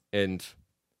and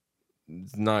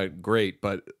it's not great,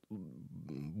 but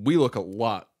we look a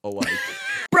lot alike.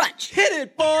 Brunch. Hit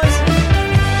it, boys!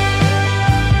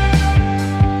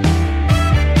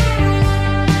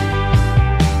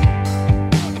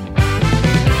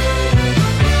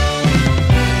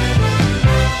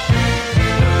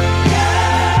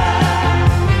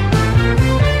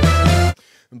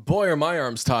 Boy, are my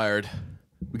arms tired.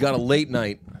 We got a late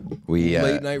night.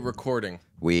 Late night recording.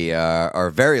 We are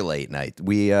very late night.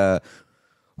 We do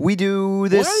this. Why do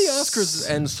the Oscars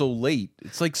end so late?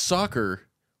 It's like soccer.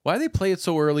 Why do they play it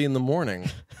so early in the morning?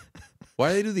 Why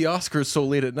do they do the Oscars so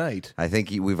late at night? I think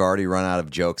we've already run out of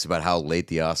jokes about how late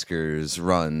the Oscars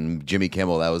run. Jimmy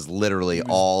Kimmel, that was literally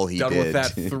all he done did. With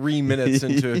that 3 minutes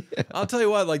into. I'll tell you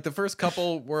what, like the first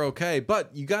couple were okay,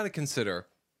 but you got to consider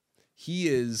he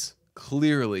is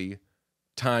clearly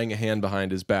tying a hand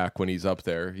behind his back when he's up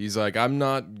there. He's like, I'm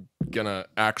not gonna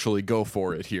actually go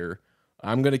for it here.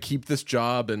 I'm gonna keep this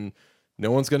job and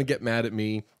no one's gonna get mad at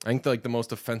me. I think like the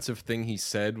most offensive thing he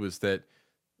said was that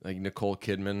like Nicole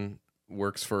Kidman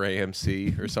works for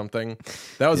AMC or something.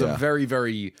 That was a very,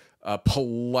 very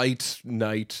polite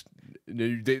night.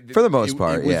 For the most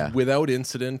part, it was without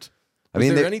incident. Was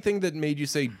there anything that made you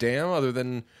say damn other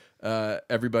than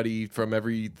everybody from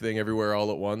Everything Everywhere All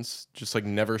at Once just like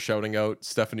never shouting out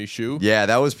Stephanie Hsu? Yeah,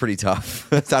 that was pretty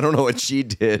tough. I don't know what she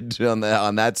did on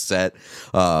that set,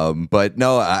 but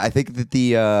no, I think that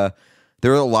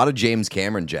there were a lot of James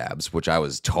Cameron jabs, which I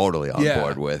was totally on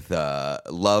board with.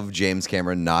 Love James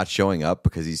Cameron not showing up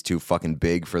because he's too fucking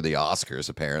big for the Oscars.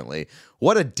 Apparently,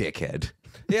 what a dickhead.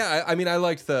 Yeah, I mean, I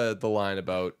liked the line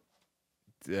about.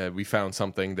 We found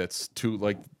something that's too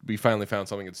we finally found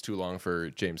something that's too long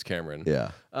for James Cameron.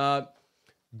 Yeah.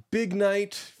 Big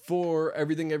night for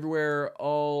Everything Everywhere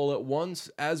All at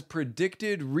Once. As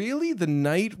predicted, really, the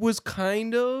night was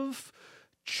kind of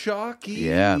chalky.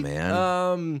 Yeah,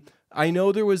 man. I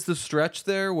know there was the stretch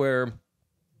there where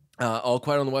All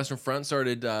Quiet on the Western Front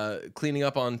started cleaning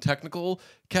up on technical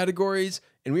categories,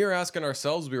 and we were asking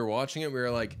ourselves, we were watching it, we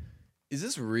were like, is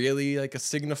this really like a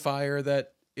signifier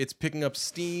that it's picking up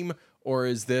steam, or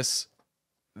is this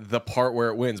the part where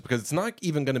it wins? Because it's not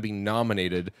even going to be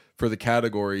nominated for the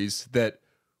categories that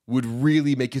would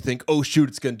really make you think, oh shoot,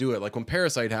 it's going to do it. Like when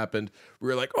Parasite happened, we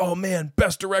were like, oh man,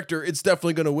 best director, it's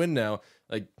definitely going to win now.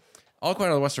 Like All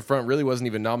Quiet on the Western Front really wasn't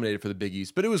even nominated for the Big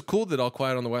East, but it was cool that All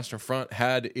Quiet on the Western Front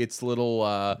had its little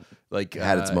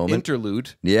had its moment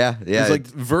interlude. Yeah. It was like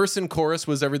verse and chorus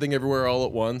was Everything Everywhere All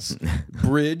at Once.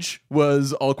 Bridge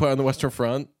was All Quiet on the Western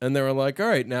Front, and they were like, all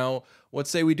right, now let's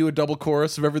say we do a double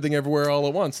chorus of Everything Everywhere All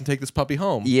at Once and take this puppy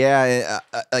home. Yeah,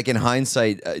 like in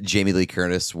hindsight, Jamie Lee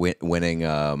Curtis winning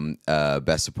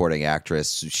Best Supporting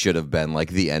Actress should have been like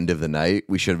the end of the night.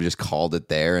 We should have just called it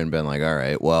there and been like, all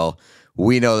right, well,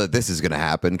 we know that this is going to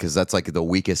happen because that's like the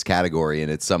weakest category,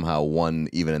 and it somehow won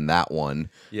even in that one.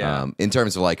 Yeah. In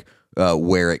terms of like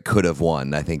where it could have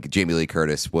won, I think Jamie Lee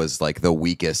Curtis was like the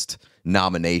weakest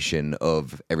nomination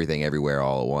of Everything Everywhere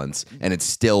All at Once, and it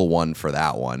still won for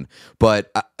that one. But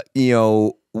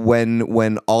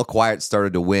when All Quiet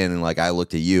started to win, and like I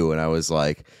looked at you and I was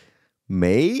like,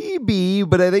 maybe,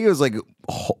 but I think it was like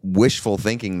wishful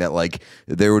thinking that like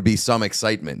there would be some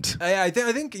excitement. I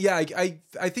think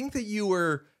that you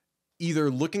were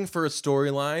either looking for a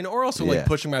storyline or also like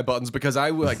pushing my buttons because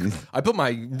I put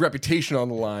my reputation on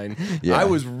the line. Yeah. I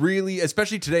was really,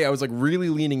 especially today, I was like really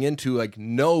leaning into like,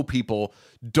 no, people,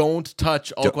 don't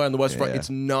touch All Quiet on the West Front. It's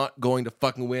not going to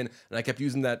fucking win. And I kept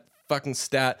using that fucking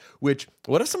stat, which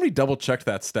what if somebody double checked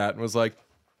that stat and was like,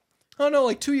 oh no,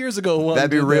 like 2 years ago. That'd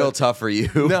be real tough for you.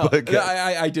 No,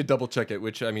 I did double check it,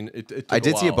 which I mean, it took I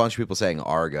did a see a while. bunch of people saying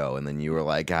Argo, and then you were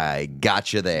like, I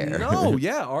got you there. No,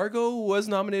 yeah, Argo was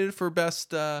nominated for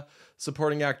Best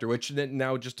Supporting Actor, which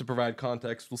now, just to provide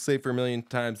context, we'll say for a million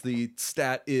times, the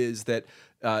stat is that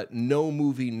no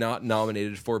movie not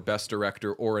nominated for Best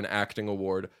Director or an acting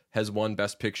award has won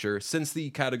Best Picture since the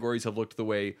categories have looked the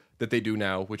way that they do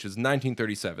now, which is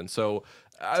 1937. So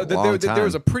there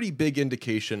was a pretty big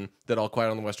indication that All Quiet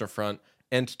on the Western Front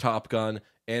and Top Gun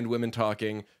and Women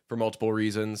Talking for multiple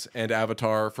reasons and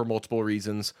Avatar for multiple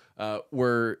reasons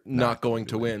were not going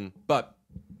to win. But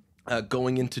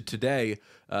going into today,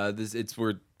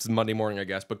 it's Monday morning, I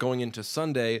guess, but going into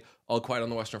Sunday, All Quiet on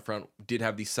the Western Front did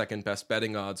have the second best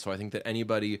betting odds. So I think that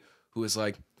anybody who is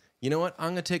like, you know what,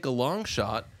 I'm going to take a long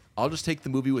shot. I'll just take the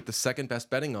movie with the second best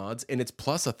betting odds, and it's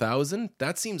plus 1,000.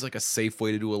 That seems like a safe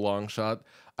way to do a long shot.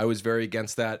 I was very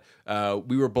against that.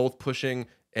 We were both pushing,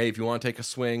 hey, if you want to take a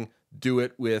swing, do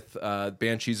it with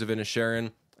Banshees of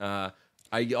Inisherin.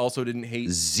 I also didn't hate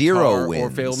Zero Tar wins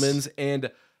or Fabelmans, and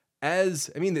this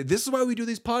is why we do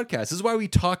these podcasts. This is why we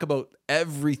talk about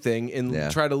everything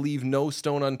and try to leave no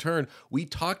stone unturned. We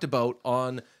talked about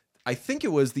on, I think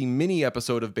it was the mini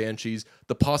episode of Banshees,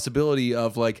 the possibility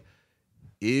of like,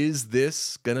 is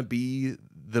this going to be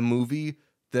the movie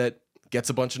that gets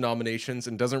a bunch of nominations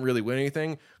and doesn't really win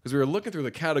anything? Because we were looking through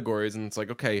the categories and it's like,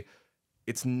 okay,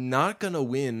 it's not going to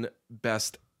win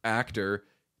Best Actor.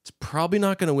 It's probably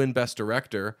not going to win Best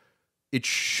Director. It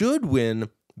should win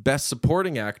Best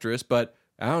Supporting Actress, but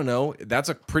I don't know. That's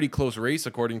a pretty close race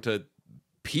according to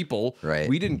people. Right.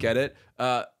 We didn't get it.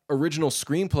 Original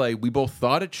Screenplay, we both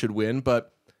thought it should win,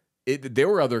 but there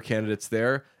were other candidates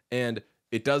there, and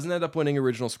it doesn't end up winning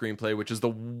Original Screenplay, which is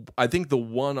I think the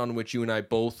one on which you and I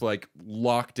both like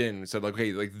locked in and said like,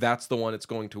 okay, like that's the one it's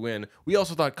going to win. We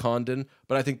also thought Condon,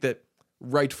 but I think that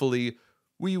rightfully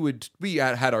we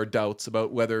had our doubts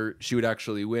about whether she would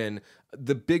actually win.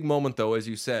 The big moment though, as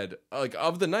you said, like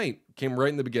of the night came right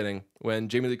in the beginning when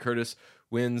Jamie Lee Curtis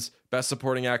wins Best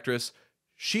Supporting Actress.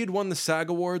 She had won the SAG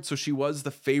Award, so she was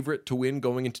the favorite to win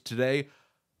going into today.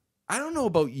 I don't know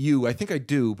about you. I think I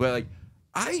do, but like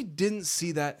I didn't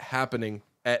see that happening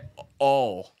at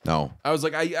all. No. I was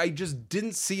like, I just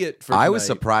didn't see it for tonight. I was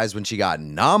surprised when she got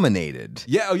nominated.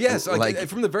 Yeah, oh yes. Like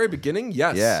from the very beginning,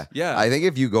 yes. Yeah. I think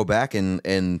if you go back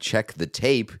and check the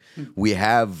tape, we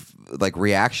have like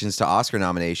reactions to Oscar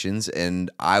nominations, and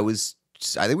I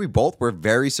think we both were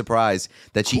very surprised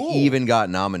that she even got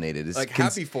nominated. It's like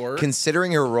happy for her.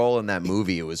 Considering her role in that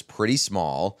movie, it was pretty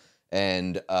small.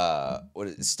 And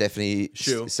Stephanie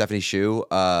Hsu,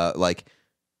 like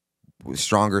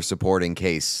stronger supporting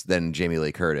case than Jamie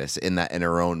Lee Curtis in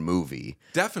her own movie.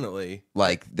 Definitely.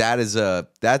 Like that was a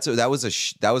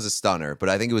stunner, but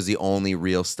I think it was the only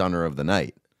real stunner of the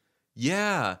night.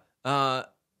 Yeah.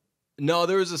 No,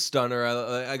 there was a stunner.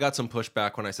 I got some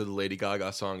pushback when I said the Lady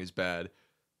Gaga song is bad.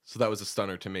 So that was a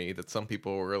stunner to me that some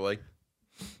people were like,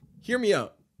 hear me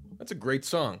out. That's a great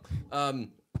song.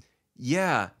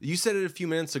 Yeah, you said it a few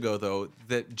minutes ago, though,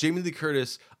 that Jamie Lee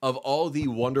Curtis, of all the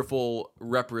wonderful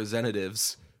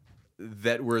representatives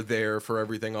that were there for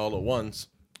Everything All at Once,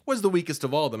 was the weakest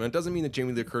of all of them. And it doesn't mean that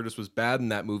Jamie Lee Curtis was bad in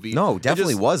that movie. No,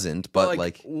 definitely wasn't. But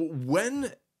like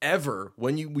whenever,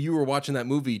 when you were watching that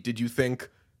movie, did you think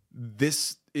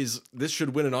this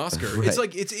should win an Oscar? Right. It's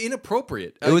like it's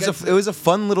inappropriate. It was a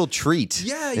fun little treat.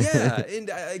 Yeah, and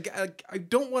I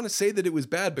don't want to say that it was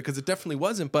bad because it definitely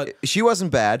wasn't. But she wasn't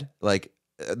bad. Like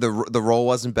the role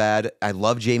wasn't bad. I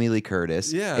love Jamie Lee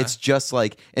Curtis. Yeah, it's just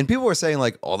like, and people were saying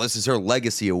like, oh, this is her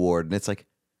legacy award, and it's like,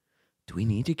 do we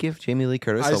need to give Jamie Lee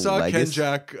Curtis a legacy? I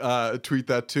saw Ken Jack tweet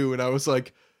that too, and I was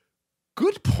like,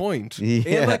 good point.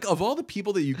 Yeah. And like of all the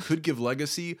people that you could give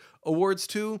legacy awards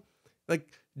to, like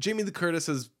Jamie Lee Curtis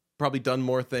has probably done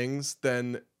more things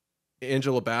than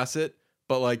Angela Bassett,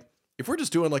 but like if we're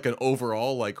just doing like an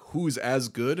overall like who's as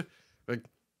good, like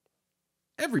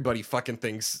everybody fucking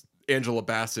thinks Angela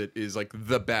Bassett is like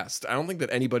the best. I don't think that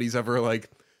anybody's ever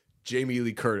like Jamie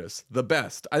Lee Curtis the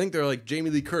best. I think they're like Jamie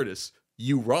Lee Curtis,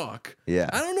 you rock. Yeah.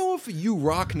 I don't know if you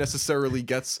rock necessarily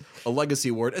gets a legacy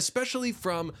award, especially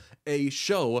from a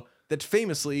show that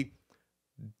famously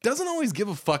doesn't always give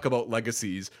a fuck about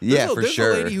legacies. There's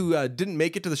a lady who didn't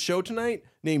make it to the show tonight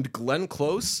named Glenn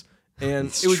Close, and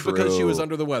it was because she was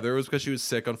under the weather. It was because she was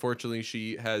sick. Unfortunately,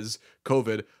 she has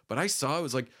COVID. But I saw it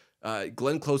was like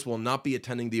Glenn Close will not be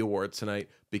attending the awards tonight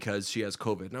because she has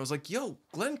COVID. And I was like, yo,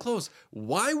 Glenn Close,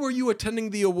 why were you attending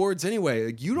the awards anyway?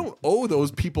 Like, you don't owe those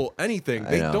people anything.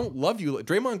 They don't love you.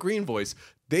 Draymond Green voice.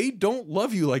 They don't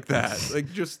love you like that.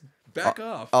 Like, just back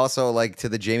off. Also, like to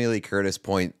the Jamie Lee Curtis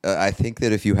point, I think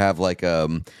that if you have like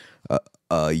a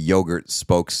yogurt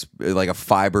like a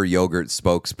fiber yogurt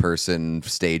spokesperson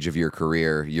stage of your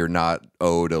career, you're not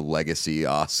owed a legacy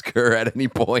Oscar at any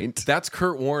point. That's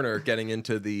Kurt Warner getting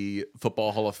into the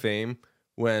Football Hall of Fame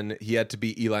when he had to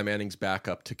be Eli Manning's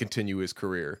backup to continue his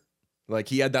career. Like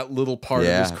he had that little part of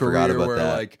his career where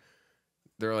like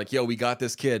they're like, yo, we got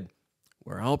this kid.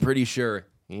 We're all pretty sure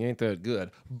he ain't that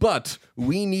good, but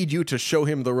we need you to show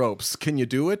him the ropes. Can you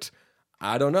do it?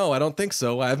 I don't know. I don't think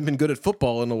so. I haven't been good at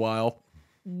football in a while.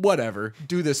 Whatever.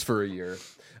 Do this for a year.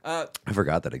 I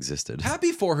forgot that existed.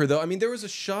 Happy for her, though. I mean, there was a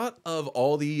shot of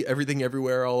all the Everything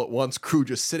Everywhere All at Once crew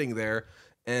just sitting there.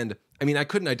 And, I mean, I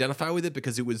couldn't identify with it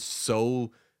because it was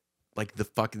so, like,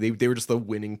 they were just the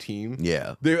winning team.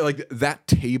 Yeah. They're like, that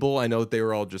table, I know that they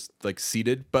were all just, like,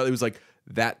 seated, but it was like,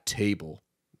 that table,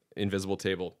 invisible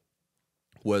table,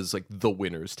 was like the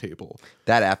winner's table.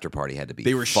 That after party had to be.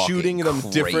 They were shooting them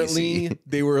crazy. Differently.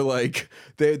 They were like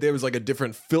there was like a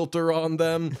different filter on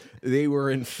them. They were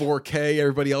in 4K.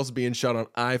 Everybody else being shot on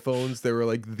iPhones. They were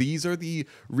like, these are the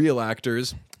real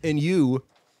actors, and you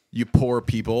you poor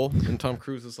people. And Tom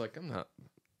Cruise is like,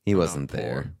 He I'm wasn't not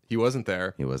poor. there. He wasn't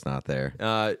there. He was not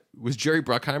there. Was Jerry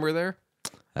Bruckheimer there?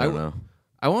 I don't know.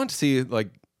 I want to see like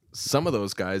some of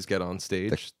those guys get on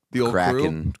stage. The old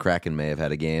crew. Kraken may have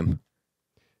had a game.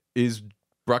 Is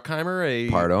Bruckheimer a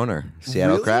Part owner.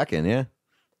 Seattle Really? Kraken, yeah.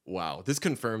 Wow, this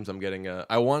confirms I'm getting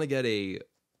I want to get a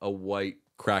white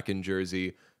Kraken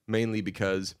jersey, mainly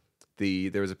because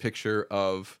there was a picture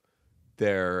of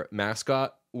their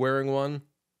mascot wearing one,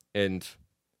 and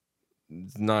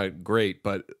it's not great,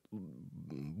 but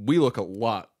we look a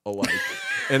lot alike.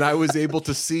 And I was able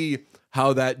to see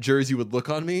how that jersey would look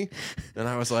on me, and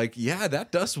I was like, yeah,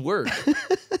 that does work.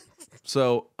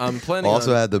 So I'm planning.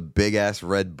 Also had the big ass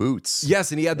red boots.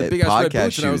 Yes, and he had the big ass red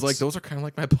boots, shoots. and I was like, those are kind of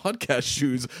like my podcast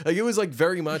shoes. Like it was like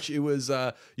very much. It was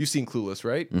you've seen Clueless,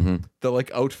 right? Mm-hmm. The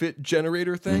like outfit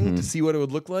generator thing to see what it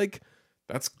would look like.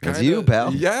 That's you,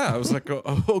 pal. Yeah, I was like,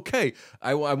 oh, okay.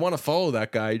 I want to follow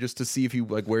that guy just to see if he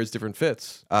like wears different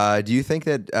fits. Do you think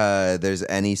that there's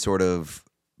any sort of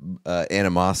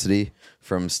animosity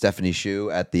from Stephanie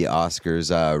Hsu at the Oscars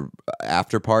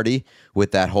after party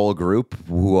with that whole group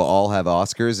who all have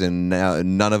Oscars and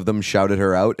none of them shouted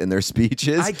her out in their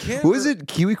speeches? I can't. Who is it?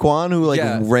 Kiwi Kwan who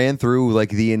ran through like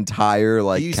the entire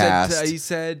cast. He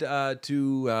said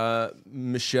to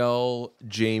Michelle,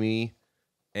 Jamie,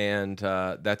 and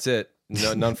that's it.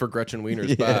 No, none for Gretchen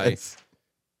Wieners. Yes.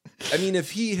 Bye. I mean,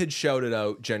 if he had shouted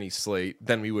out Jenny Slate,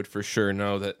 then we would for sure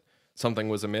know that something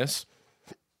was amiss.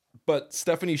 But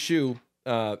Stephanie Hsu,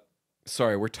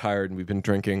 sorry, we're tired and we've been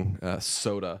drinking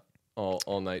soda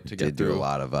all night to get through.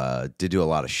 Did do a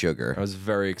lot of sugar. I was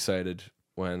very excited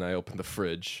when I opened the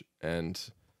fridge and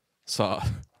saw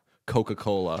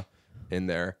Coca-Cola in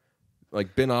there.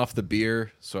 Like, been off the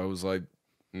beer, so I was like,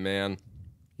 man,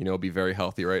 be very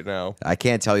healthy right now. I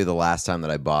can't tell you the last time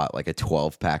that I bought like a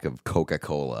 12-pack of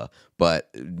Coca-Cola, but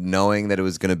knowing that it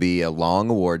was going to be a long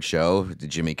award show, the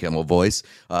Jimmy Kimmel voice,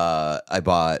 I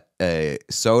bought a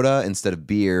soda instead of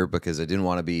beer because I didn't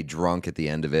want to be drunk at the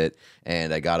end of it,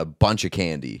 and I got a bunch of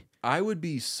candy. I would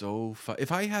be so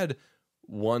if I had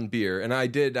one beer, and I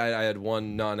did. I had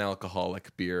one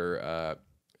non-alcoholic beer.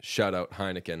 Shout out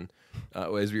Heineken.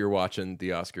 As we were watching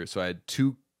the Oscars, so I had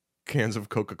 2 cans of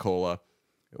Coca-Cola,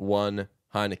 1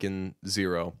 Heineken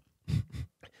 0,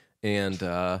 and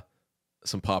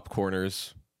some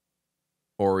popcorners,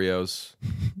 Oreos.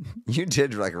 You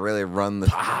did like really run the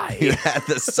Pie. You had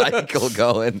the cycle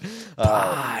going.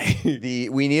 Pie.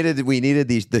 We needed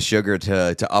the sugar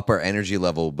to up our energy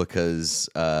level because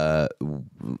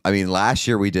last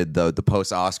year we did the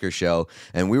post Oscar show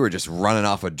and we were just running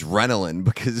off adrenaline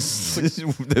because Is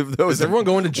everyone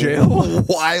going to jail?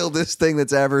 Wildest thing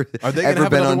that's ever Are they gonna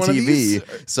have been on another one of TV. these?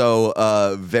 So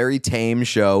very tame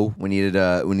show. We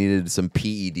needed some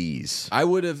PEDs. I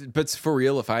would have, but for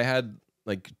real, if I had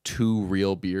like 2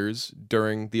 real beers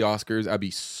during the Oscars, I'd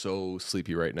be so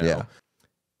sleepy right now. Yeah.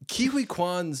 Kiwi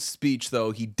Kwan's speech,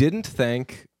 though, he didn't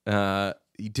thank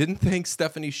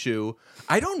Stephanie Hsu.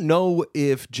 I don't know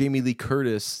if Jamie Lee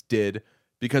Curtis did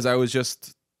because I was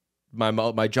just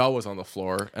my jaw was on the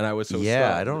floor and I was so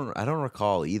stunned. I don't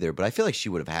recall either, but I feel like she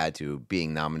would have had to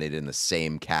being nominated in the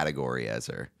same category as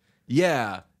her.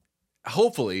 Yeah.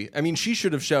 Hopefully. I mean, she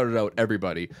should have shouted out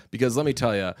everybody because let me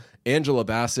tell you, Angela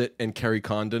Bassett and Kerry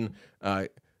Condon.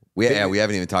 We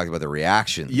haven't even talked about the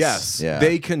reactions. Yes,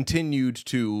 they continued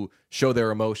to show their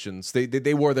emotions.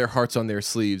 They wore their hearts on their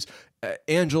sleeves.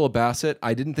 Angela Bassett,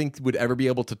 I didn't think would ever be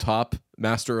able to top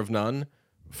Master of None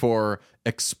for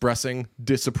expressing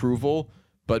disapproval.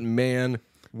 But man,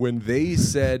 when they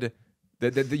said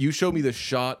that you showed me the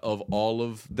shot of all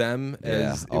of them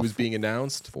as it was being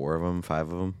announced. 4 of them,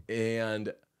 5 of them.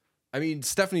 And I mean,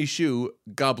 Stephanie Hsu,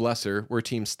 God bless her, we're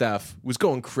Team Steph, was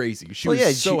going crazy. She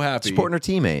was so happy. Supporting her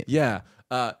teammate. Yeah.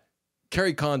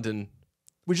 Kerry Condon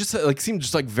was just seemed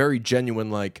just like very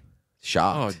genuine, like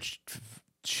shocked. Oh,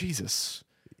 Jesus.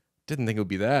 Didn't think it would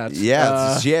be that.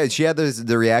 Yeah, she had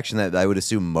the reaction that I would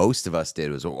assume most of us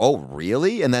did was, "Oh,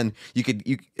 really?" And then I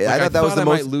thought that was the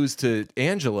most. Might lose to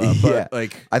Angela, but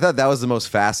I thought that was the most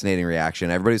fascinating reaction.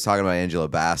 Everybody's talking about Angela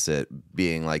Bassett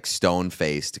being like stone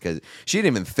faced because she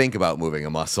didn't even think about moving a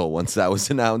muscle once that was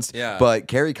announced. Yeah. But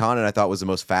Kerry Condon I thought was the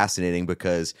most fascinating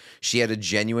because she had a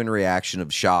genuine reaction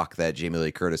of shock that Jamie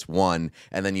Lee Curtis won,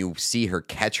 and then you see her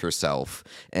catch herself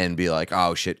and be like,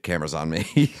 "Oh shit, camera's on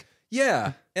me."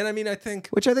 Yeah. And I mean, I think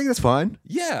that's fine.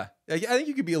 Yeah. I think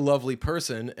you could be a lovely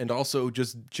person and also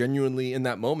just genuinely in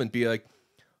that moment be like,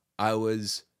 I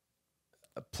was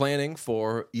planning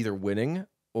for either winning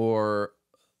or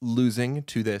losing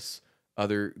to this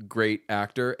other great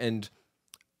actor. And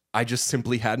I just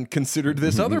simply hadn't considered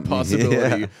this other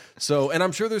possibility. Yeah. So, and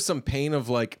I'm sure there's some pain of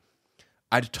like,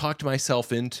 I'd talked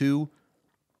myself into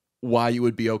why it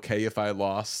would be okay if I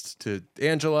lost to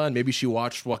Angela, and maybe she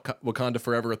watched Wakanda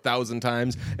Forever 1,000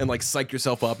 times and like psyched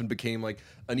herself up and became like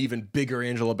an even bigger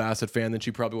Angela Bassett fan than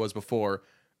she probably was before.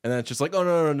 And then it's just like, oh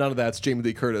no, none of that. It's Jamie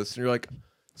Lee Curtis. And you're like,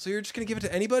 so you're just gonna give it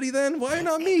to anybody then? Why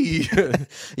not me?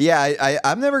 Yeah,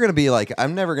 I'm never gonna be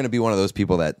one of those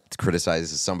people that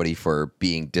criticizes somebody for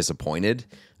being disappointed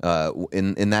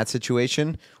in that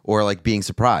situation, or like being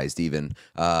surprised even.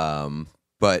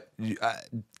 But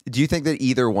do you think that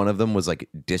either one of them was like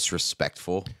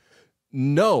disrespectful?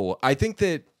 No, I think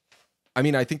that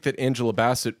Angela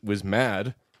Bassett was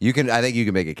mad. I think you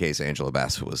can make a case Angela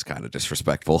Bassett was kind of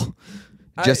disrespectful,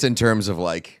 just in terms of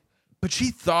like. But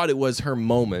she thought it was her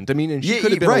moment. I mean, and she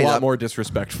could have been a lot more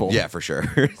disrespectful. Yeah, for sure.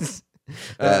 Could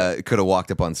have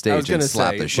walked up on stage and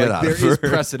slapped the shit out of her. There is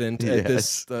precedent at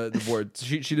this the board.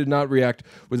 She did not react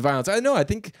with violence. I know. I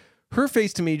think her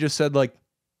face to me just said like,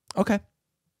 okay.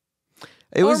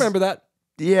 I remember that.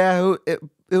 Yeah,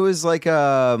 it was like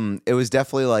it was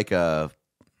definitely like a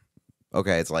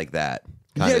okay, it's like that.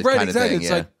 Exactly. Thing,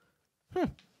 it's like,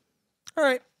 all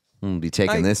right. I'll be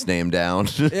taking this name down.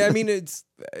 Yeah, I mean it's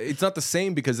not the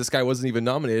same because this guy wasn't even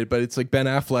nominated, but it's like Ben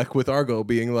Affleck with Argo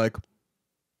being like,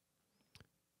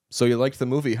 so you liked the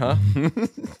movie, huh?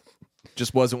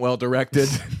 Just wasn't well directed.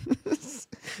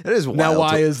 It is wild. Now,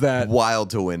 why is that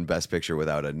wild to win Best Picture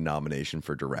without a nomination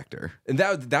for director? And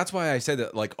that's why I said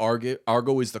that like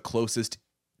Argo is the closest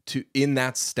to in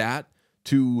that stat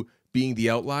to being the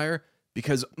outlier,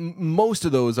 because most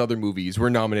of those other movies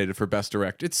were nominated for Best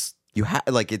Direct. It's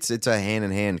a hand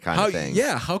in hand kind of thing.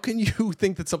 Yeah, how can you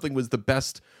think that something was the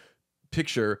best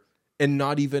picture and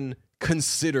not even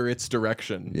consider its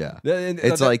direction? Yeah,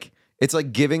 it's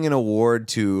like giving an award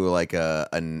to like a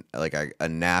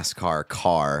NASCAR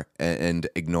car and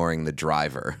ignoring the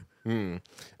driver. Right.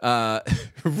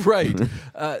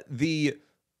 The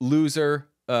loser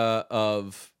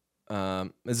of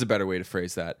is a better way to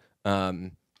phrase that.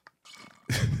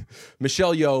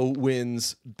 Michelle Yeoh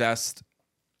wins Best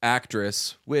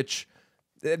Actress, which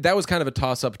that was kind of a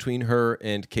toss up between her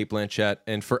and Cate Blanchett,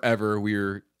 and forever we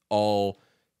were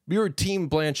Team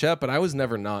Blanchett, but I was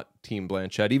never not Team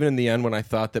Blanchett. Even in the end, when I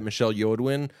thought that Michelle Yeoh would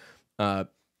win,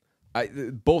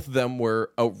 both of them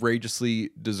were outrageously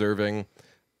deserving.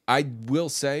 I will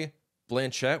say,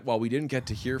 Blanchett, while we didn't get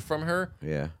to hear from her,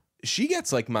 she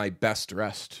gets like my best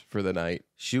dressed for the night.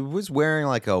 She was wearing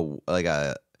like a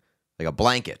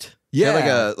blanket.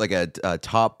 Yeah, like a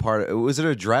top part. Was it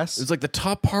a dress? It was like the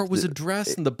top part was a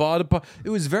dress, and the bottom part. It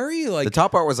was very like the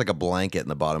top part was like a blanket, and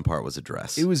the bottom part was a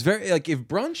dress. It was very like if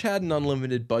Brunch had an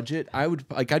unlimited budget, I'd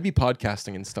be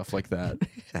podcasting and stuff like that.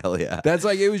 Hell yeah! That's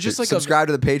like it was just like subscribe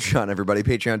to the Patreon, everybody.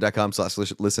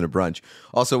 Patreon.com/listen to brunch.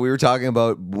 Also, we were talking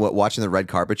about watching the red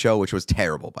carpet show, which was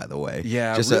terrible, by the way.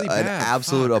 Yeah, just really an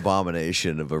absolute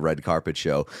abomination of a red carpet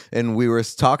show. And we were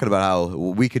talking about how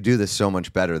we could do this so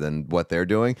much better than what they're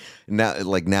doing.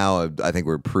 Now, I think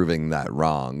we're proving that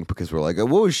wrong, because we're like, what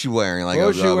was she wearing? Like, what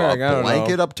was she wearing? A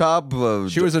blanket up top?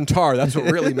 She was in tar. That's what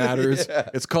really matters. Yeah.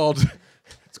 It's called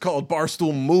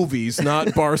Barstool Movies, not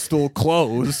Barstool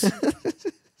Clothes.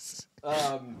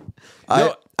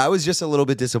 I was just a little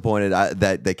bit disappointed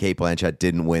that Cate Blanchett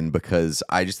didn't win, because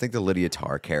I just think the Lydia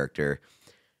Tarr character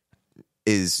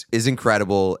is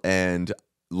incredible, and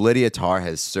Lydia Tarr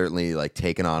has certainly like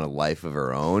taken on a life of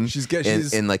her own. She's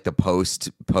in like the post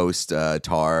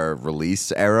Tarr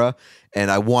release era, and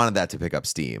I wanted that to pick up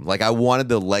steam. Like I wanted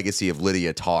the legacy of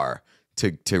Lydia Tarr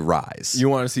to rise. You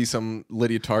want to see some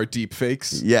Lydia Tarr deep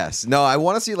fakes? Yes. No, I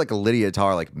want to see like a Lydia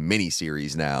Tarr like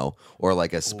miniseries now, or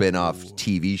like a spin-off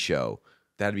TV show.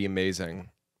 That'd be amazing.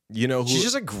 You know, she's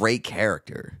just a great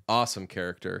character. Awesome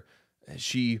character.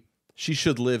 She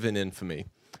should live in infamy.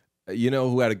 You know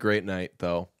who had a great night,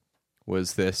 though,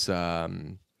 was this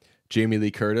Jamie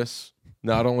Lee Curtis.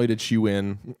 Not only did she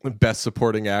win Best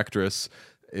Supporting Actress,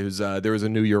 it was there was a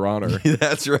new Your Honor.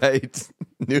 That's right.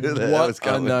 Knew that was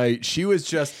coming. What a night. She was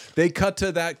just, they cut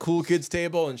to that cool kids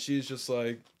table, and she's just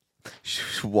like...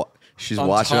 She's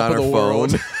watching on her phone.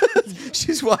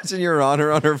 She's watching Your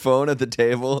Honor on her phone at the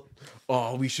table.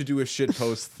 Oh, we should do a shit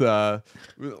post.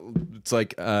 It's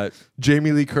like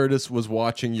Jamie Lee Curtis was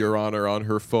watching Your Honor on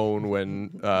her phone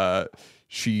when her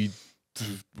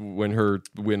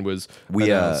win was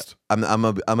announced.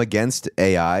 I'm against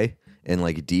AI and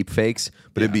like deep fakes,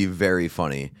 but it'd be very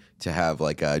funny to have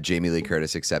like Jamie Lee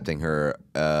Curtis accepting her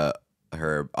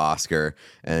her Oscar,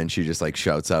 and she just like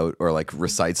shouts out or like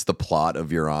recites the plot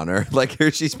of Your Honor. Like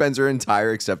here, she spends her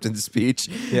entire acceptance speech,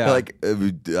 like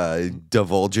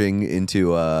divulging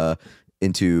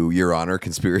into Your Honor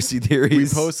conspiracy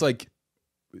theories. We post like,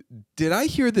 did I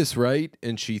hear this right?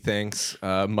 And she thanks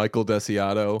Michael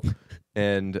Desiato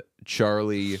and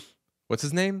Charlie. What's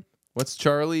his name? What's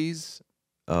Charlie's?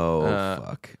 Oh,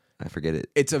 fuck. I forget it.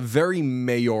 It's a very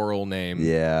mayoral name.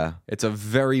 Yeah. It's a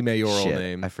very mayoral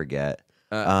name. I forget.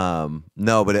 No,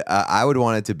 but I would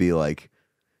want it to be like,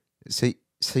 so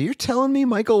you're telling me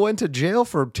Michael went to jail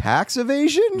for tax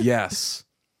evasion? Yes.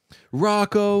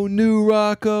 Rocco, new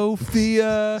Rocco,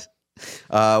 Thea.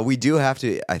 We do have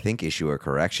to, I think, issue a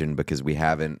correction because we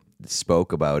haven't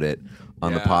spoke about it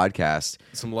on the podcast.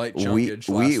 Some light chunkage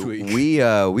last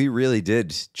week. We really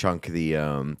did chunk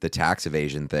the tax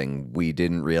evasion thing. We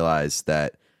didn't realize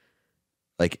that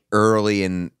like early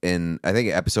in I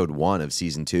think episode 1 of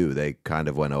season 2, they kind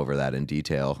of went over that in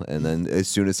detail. And then as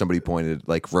soon as somebody pointed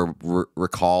like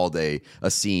recalled a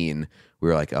scene, we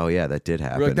were like, oh yeah, that did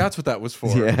happen. We're like, that's what that was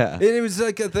for. Yeah. And it was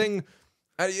like a thing.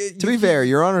 To be fair,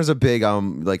 Your Honor's a big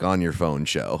like on your phone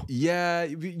show. Yeah,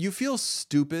 you feel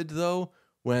stupid though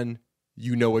when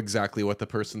you know exactly what the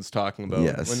person's talking about.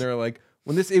 Yes. When they're like,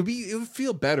 it would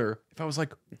feel better if I was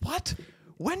like, what?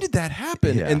 When did that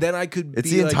happen? Yeah. And then I could. It's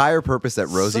be the like, entire purpose that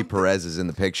Rosie Perez is in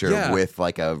the picture Yeah. with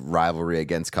like a rivalry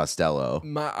against Costello.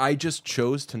 I just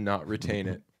chose to not retain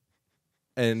it,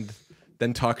 and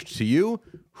then talked to you,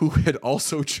 who had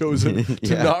also chosen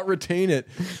to not retain it,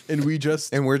 and we're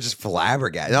just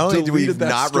flabbergasted. Not only do we deleted that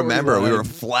not remember, we storyline. were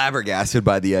flabbergasted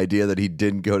by the idea that he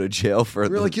didn't go to jail for.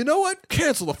 We're like, you know what?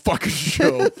 Cancel the fucking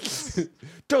show.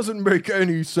 Doesn't make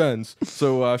any sense.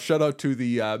 So shout out to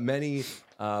the many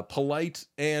polite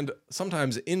and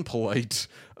sometimes impolite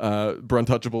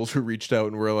Bruntouchables who reached out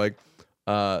and were like,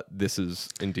 this is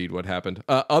indeed what happened.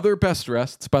 Other best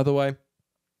rests, by the way.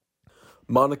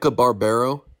 Monica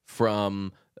Barbero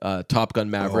from Top Gun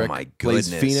Maverick. Oh my plays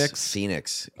goodness.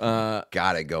 Phoenix.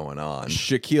 Got it going on.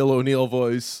 Shaquille O'Neal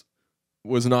voice.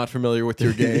 Was not familiar with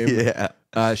your game.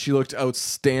 Yeah. She looked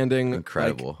outstanding.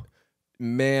 Incredible. Like,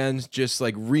 man, just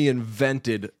like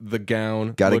reinvented the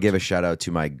gown. Got to give a shout out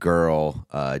to my girl,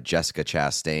 Jessica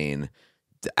Chastain.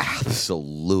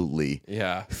 Absolutely.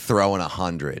 Yeah. Throwing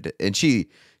 100. And she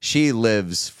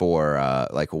lives for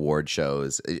like award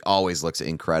shows. It always looks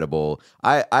incredible.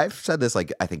 I've said this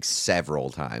like I think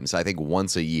several times. I think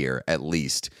once a year at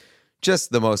least.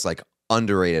 Just the most like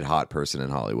underrated hot person in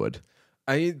Hollywood.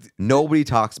 Nobody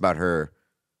talks about her.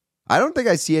 I don't think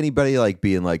I see anybody like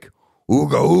being like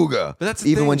ooga ooga. But that's the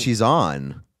even thing. when she's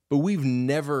on. But we've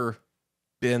never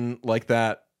been like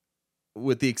that,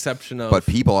 with the exception of. But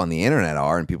people on the internet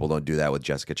are, and people don't do that with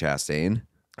Jessica Chastain.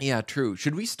 Yeah, true.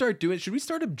 Should we start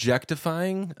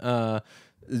objectifying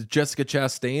Jessica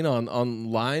Chastain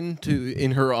online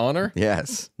in her honor?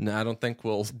 Yes. No, I don't think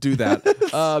we'll do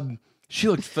that. She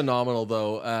looked phenomenal,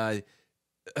 though.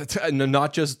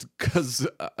 Not just because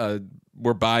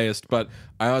we're biased, but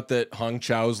I thought that Hong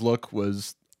Chau's look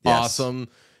was awesome.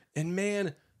 And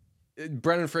man,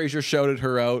 Brendan Fraser shouted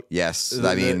her out. Yes,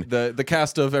 I mean the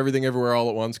cast of Everything Everywhere All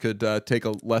at Once could take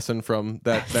a lesson from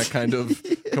that kind of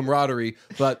camaraderie.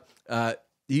 But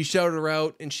he shouted her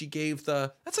out, and she gave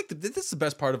this is the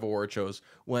best part of award shows,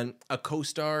 when a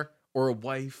co-star or a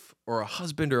wife or a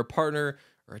husband or a partner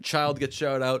or a child gets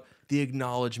shouted out, the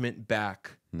acknowledgement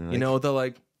back. Like, you know, they're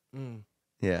like,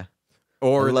 yeah.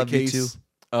 Or I in the love you too. case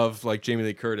of like Jamie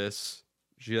Lee Curtis,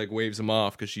 she like waves him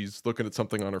off because she's looking at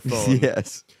something on her phone.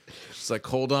 Yes. She's like,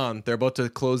 hold on, they're about to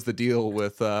close the deal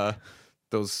with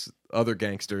those other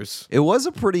gangsters. It was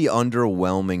a pretty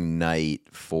underwhelming night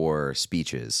for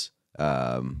speeches.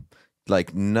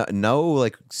 Like no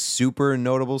like super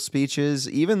notable speeches.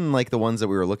 Even like the ones that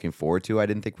we were looking forward to, I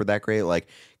didn't think were that great. Like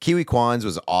Kiwi Kwan's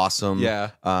was awesome.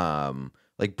 Yeah.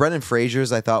 Like Brendan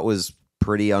Fraser's, I thought was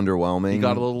pretty underwhelming. He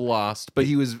got a little lost, but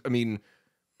he was. I mean,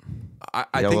 I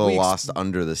got think a little lost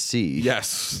under the sea.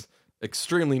 Yes.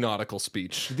 Extremely nautical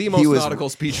speech. The most nautical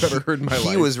speech I've ever heard in my life.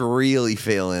 He was really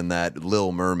feeling that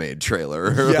Little Mermaid trailer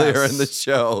earlier in the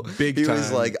show. Big time. He time.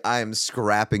 was like, I'm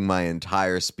scrapping my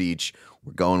entire speech.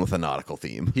 We're going with a nautical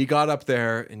theme. He got up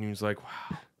there and he was like,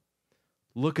 wow,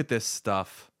 look at this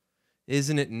stuff.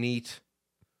 Isn't it neat?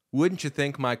 Wouldn't you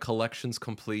think my collection's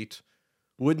complete?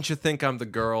 Wouldn't you think I'm the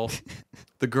girl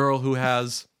who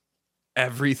has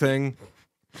everything?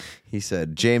 He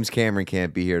said, James Cameron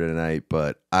can't be here tonight,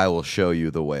 but I will show you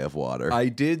the way of water. I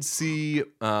did see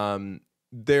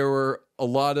there were a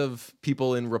lot of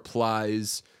people in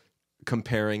replies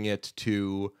comparing it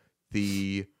to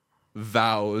the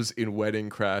vows in Wedding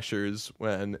Crashers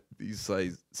when he's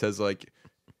like says like,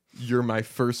 "You're my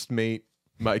first mate,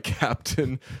 my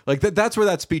captain." Like that's where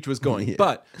that speech was going. Yeah.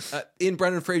 But in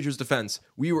Brendan Fraser's defense,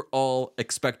 we were all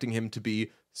expecting him to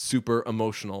be super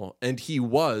emotional, and he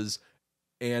was.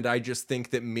 And I just think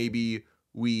that maybe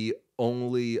we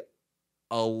only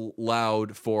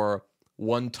allowed for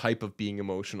one type of being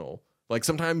emotional. Like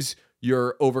sometimes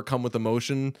you're overcome with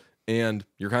emotion and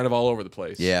you're kind of all over the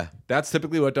place. Yeah. That's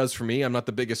typically what it does for me. I'm not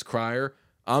the biggest crier.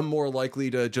 I'm more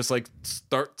likely to just like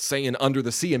start saying "Under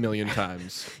the Sea" a million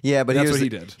times. Yeah, but that's here's what he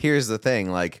did. Here's the thing: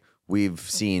 like we've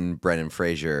seen Brendan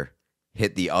Fraser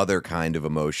hit the other kind of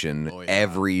emotion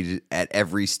at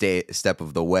every step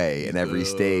of the way, and every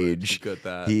stage. Good at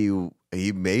that.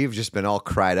 He may have just been all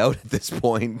cried out at this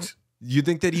point. You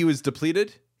think that he was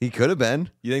depleted? He could have been.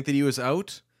 You think that he was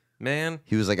out? Man,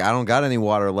 He was like, I don't got any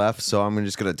water left, so I'm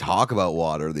just gonna talk about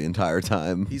water the entire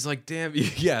time. he's like, damn,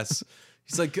 yes.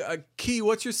 He's like, Key,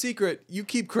 what's your secret? You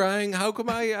keep crying. How come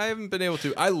I haven't been able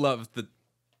to? I love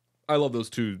those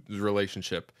two's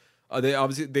relationship. They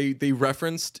obviously they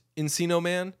referenced Encino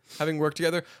Man having worked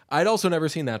together. I'd also never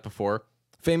seen that before.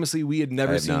 Famously, we had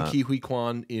never seen Ke Huy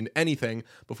Quan in anything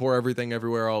before Everything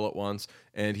Everywhere All at Once,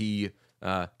 and he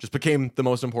just became the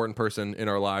most important person in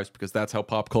our lives because that's how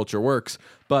pop culture works.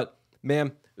 But man,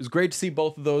 it was great to see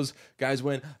both of those guys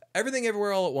win. Everything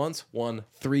Everywhere All at Once won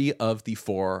 3 of the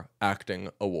 4 acting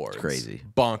awards. It's crazy.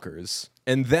 Bonkers.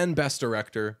 And then Best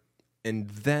Director. And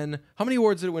then, how many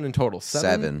awards did it win in total?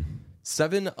 7.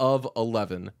 7 of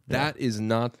 11. That is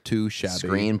not too shabby.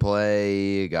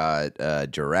 Screenplay, got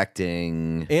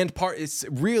directing. And it's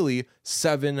really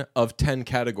 7 of 10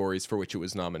 categories for which it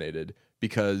was nominated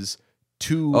because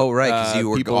 2 Oh, right, because you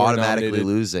were people automatically nominated.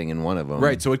 losing in one of them.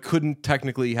 Right, so it couldn't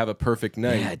technically have a perfect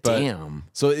night. Yeah, but, damn.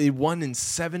 So it won in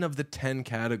 7 of the 10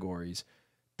 categories.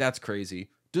 That's crazy.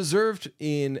 Deserved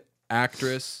in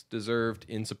actress, deserved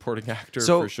in supporting actor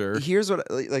So for sure. here's what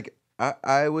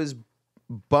I was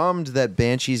bummed that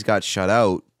Banshees got shut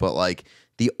out, but like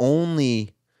the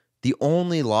only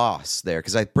loss there,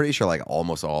 because I'm pretty sure like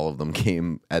almost all of them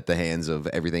came at the hands of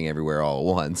Everything Everywhere All at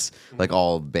Once, like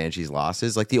all of Banshees'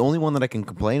 losses. Like the only one that I can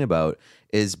complain about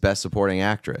is Best Supporting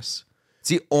Actress. It's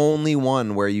the only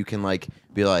one where you can like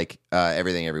be like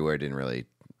Everything Everywhere didn't really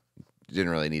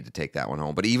need to take that one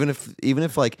home. But even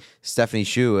if like Stephanie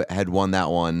Hsu had won that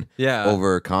one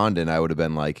over Condon, I would have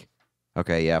been like,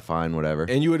 okay, yeah, fine, whatever.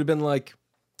 And you would have been like,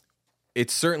 it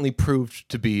certainly proved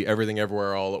to be Everything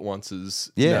Everywhere All at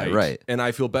Once's night. Right. And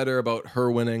I feel better about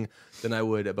her winning than I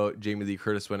would about Jamie Lee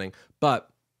Curtis winning. But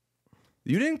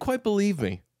you didn't quite believe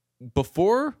me.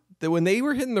 Before, when they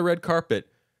were hitting the red carpet,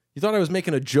 you thought I was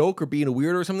making a joke or being a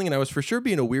weirdo or something, and I was for sure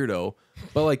being a weirdo.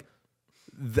 But like,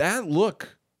 that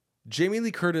look, Jamie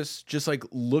Lee Curtis just like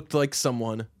looked like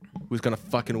someone who was going to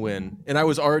fucking win. And I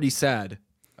was already sad.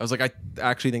 I was like, I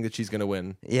actually think that she's going to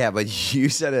win. Yeah, but you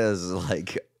said it as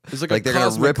like... It's like they're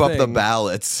gonna rip up the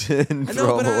ballots and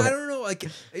throw them away. I don't know. Like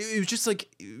it was just like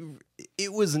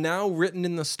it was now written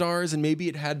in the stars, and maybe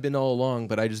it had been all along,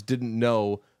 but I just didn't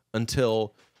know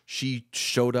until she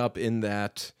showed up in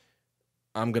that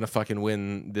I'm gonna fucking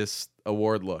win this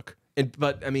award look.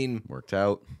 But I mean, worked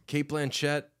out. Cate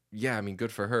Blanchett, yeah, I mean,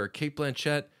 good for her. Cate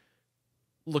Blanchett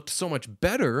looked so much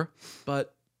better,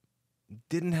 but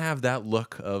didn't have that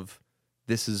look of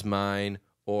 "this is mine"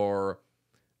 or.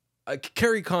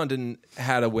 Carrie Condon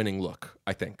had a winning look,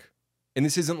 I think. And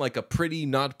this isn't like a pretty,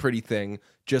 not pretty thing,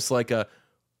 just like a,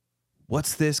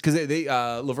 what's this? Because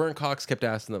Laverne Cox kept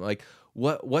asking them, like,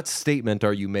 what statement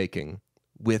are you making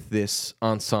with this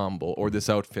ensemble or this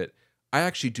outfit? I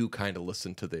actually do kind of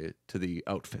listen to the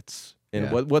outfits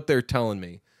and what they're telling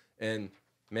me. And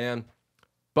man,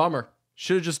 bummer.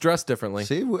 Should have just dressed differently.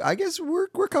 See, I guess we're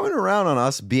coming around on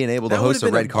us being able to host a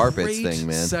red carpets thing,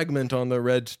 man. Segment on the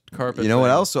red carpet. You know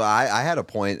what else? So I had a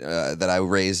point that I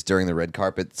raised during the red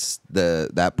carpets,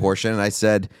 that portion, and I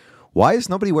said, why is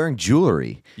nobody wearing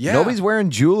jewelry? Yeah. Nobody's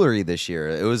wearing jewelry this year.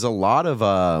 It was a lot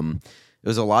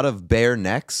of bare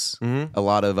necks, a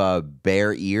lot of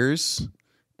bare ears,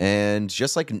 and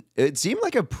just like it seemed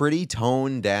like a pretty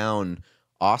toned down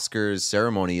Oscars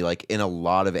ceremony, like in a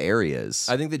lot of areas.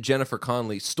 I think that Jennifer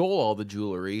Connelly stole all the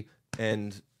jewelry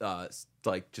and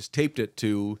like just taped it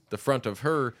to the front of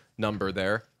her number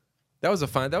there. That was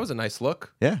a nice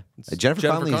look. Yeah, Jennifer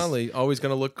Connelly always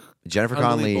going to look. Jennifer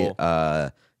Connelly.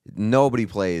 Nobody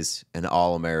plays an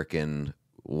all-American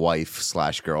wife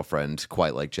 / girlfriend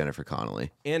quite like Jennifer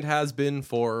Connelly, and has been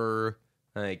for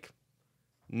like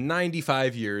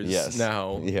 95 years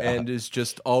now, and is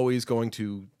just always going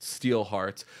to steal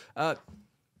hearts.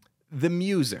 The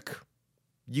music.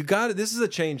 You got it. This is a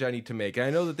change I need to make. And I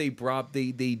know that they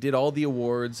did all the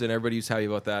awards and everybody was happy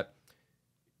about that.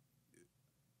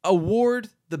 Award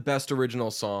the best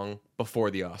original song before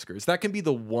the Oscars. That can be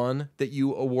the one that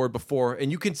you award before,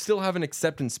 and you can still have an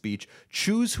acceptance speech.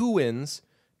 Choose who wins.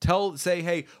 Say,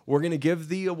 hey, we're going to give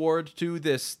the award to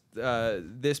this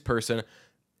person.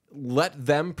 Let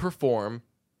them perform,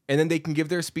 and then they can give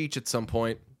their speech at some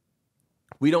point.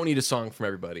 We don't need a song from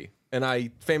everybody. And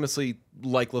I famously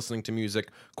like listening to music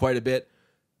quite a bit.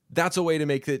 That's a way to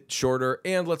make it shorter.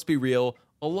 And let's be real,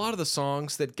 a lot of the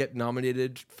songs that get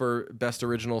nominated for Best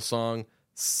Original Song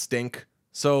stink.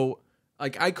 So,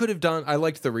 like, I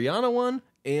liked the Rihanna one,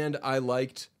 and I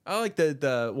liked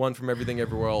the one from Everything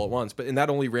Everywhere All at Once, and that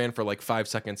only ran for like 5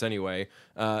 seconds anyway.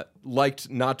 Liked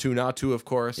Not To, of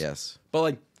course. Yes. But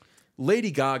like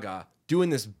Lady Gaga doing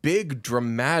this big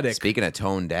dramatic. Speaking of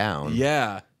toned down.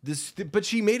 Yeah. But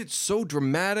she made it so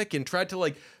dramatic and tried to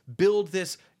like build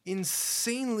this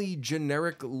insanely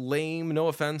generic, lame, no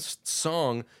offense,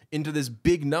 song into this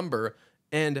big number.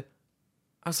 And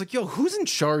I was like, yo, who's in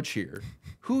charge here?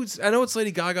 I know it's Lady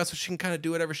Gaga, so she can kind of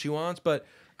do whatever she wants, but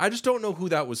I just don't know who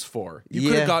that was for. You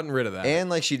could have gotten rid of that.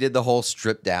 And like she did the whole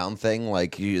stripped down thing,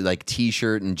 like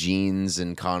t-shirt and jeans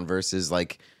and Converses,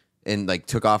 and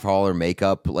took off all her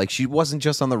makeup. Like she wasn't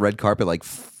just on the red carpet like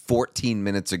 14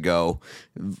 minutes ago,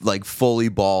 like fully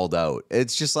balled out.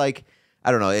 It's just like,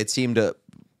 I don't know. It seemed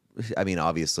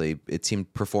obviously it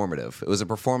seemed performative. It was a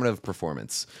performative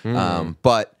performance.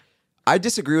 But I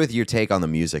disagree with your take on the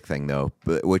music thing though,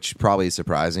 which probably is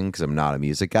surprising because I'm not a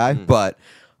music guy, but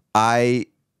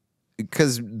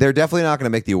because they're definitely not going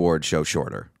to make the award show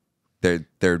shorter. They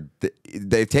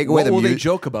take away the music. What will they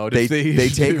joke about? They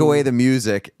take away the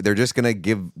music. They're gonna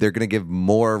give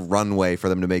more runway for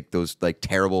them to make those like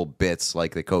terrible bits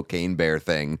like the Cocaine Bear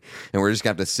thing, and we're just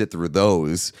gonna have to sit through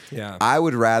those. Yeah, I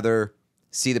would rather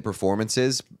see the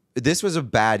performances. This was a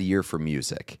bad year for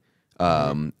music,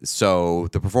 so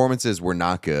the performances were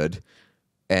not good,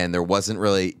 and there wasn't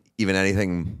really even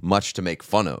anything much to make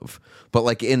fun of. But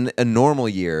like in a normal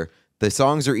year, the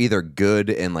songs are either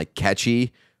good and like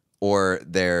catchy, or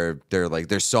they're like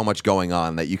there's so much going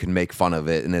on that you can make fun of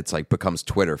it and it's like becomes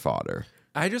Twitter fodder.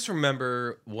 I just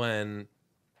remember when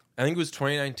I think it was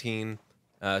 2019,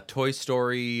 Toy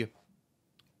Story.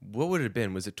 What would it have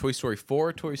been? Was it Toy Story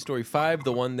 4, Toy Story 5,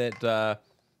 the one that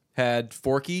had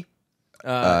Forky?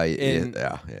 And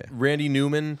Randy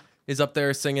Newman is up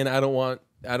there singing I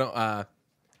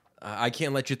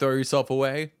Can't Let You Throw Yourself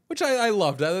Away, which I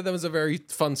loved. That was a very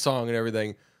fun song and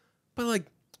everything. But like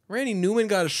Randy Newman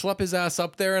got to schlep his ass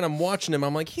up there, and I'm watching him.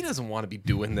 I'm like, he doesn't want to be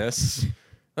doing this.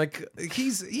 Like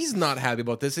he's not happy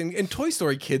about this. And Toy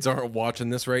Story kids aren't watching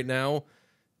this right now.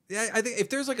 Yeah, I think if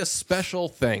there's like a special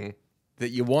thing that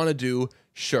you want to do,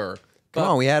 sure. Come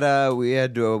on, we had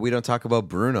We Don't Talk About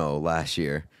Bruno last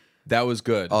year. That was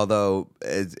good. Although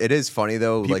it is funny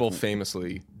though, people like,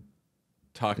 famously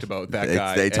talked about that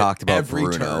guy. They talked about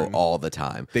Bruno turn. all the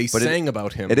time. They sang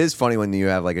about him. It is funny when you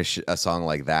have like a song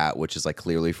like that, which is like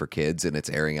clearly for kids, and it's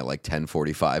airing at like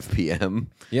 10:45 p.m.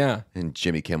 Yeah, and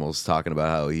Jimmy Kimmel's talking about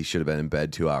how he should have been in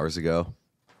bed 2 hours ago.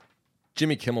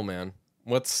 Jimmy Kimmel, man,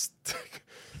 what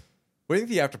do you think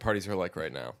the after parties are like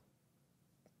right now?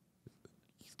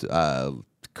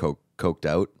 Coked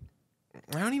out.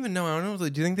 I don't even know. I don't know.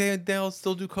 Do you think they'll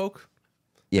still do coke?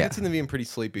 Yeah, I'd seen them being pretty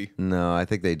sleepy. No, I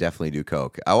think they definitely do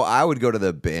coke. I would go to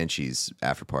the Banshees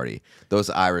after party. Those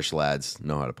Irish lads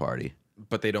know how to party,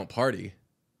 but they don't party.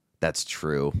 That's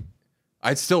true.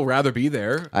 I'd still rather be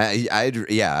there.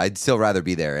 I'd still rather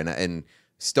be there. And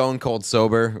stone cold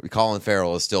sober, Colin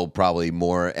Farrell is still probably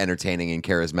more entertaining and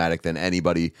charismatic than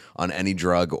anybody on any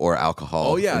drug or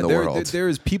alcohol in the world. There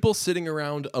is people sitting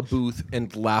around a booth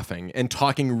and laughing and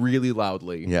talking really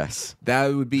loudly. Yes.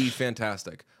 That would be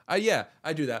fantastic. I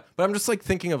do that. But I'm just like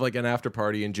thinking of like an after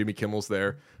party and Jimmy Kimmel's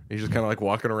there. He's just kind of like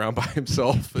walking around by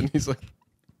himself and he's like,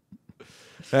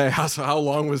 hey, how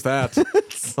long was that?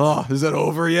 Oh, is it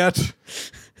over yet?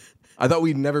 I thought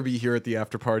we'd never be here at the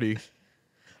after party.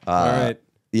 All right.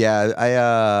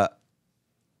 Yeah,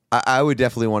 I would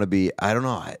definitely want to be, I don't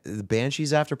know, the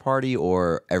Banshees after party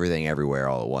or Everything Everywhere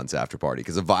All at Once after party,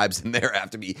 because the vibes in there have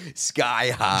to be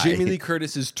sky high. Jamie Lee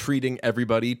Curtis is treating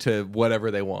everybody to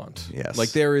whatever they want. Yes.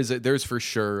 Like there's for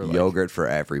sure. Like, yogurt for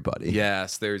everybody.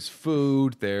 Yes, there's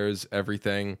food, there's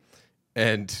everything.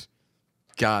 And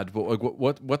God,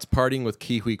 what's partying with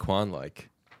Ke Huy Quan like?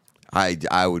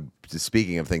 I would,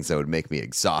 speaking of things that would make me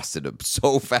exhausted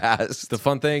so fast. The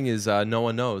fun thing is no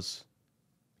one knows.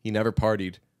 He never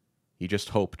partied. He just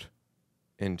hoped,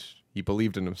 and he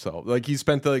believed in himself. Like he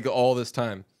spent like all this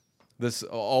time,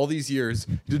 all these years,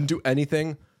 didn't do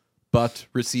anything but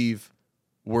receive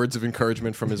words of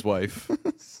encouragement from his wife.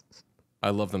 I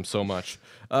love them so much.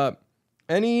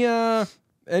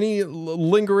 Any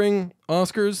lingering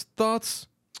Oscars thoughts?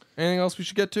 Anything else we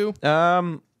should get to?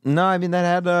 No, I mean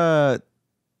that had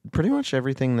pretty much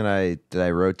everything that I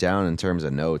wrote down in terms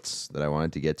of notes that I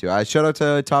wanted to get to. I shout out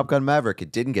to Top Gun Maverick.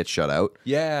 It didn't get shut out.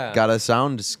 Yeah, got a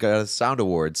sound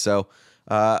award. So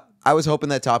I was hoping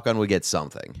that Top Gun would get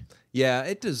something. Yeah,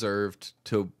 it deserved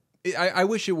to. I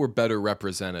wish it were better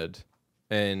represented,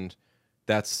 and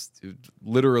that's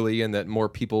literally, and that more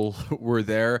people were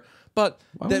there. But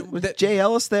was Jay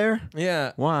Ellis there?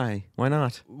 Yeah. Why? Why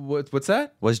not? What's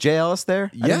that? Was Jay Ellis there?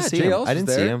 Yeah, Jay Ellis. I didn't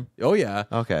see him. Oh yeah.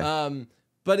 Okay.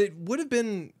 But it would have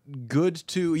been good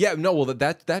to. Yeah. No. Well,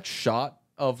 that shot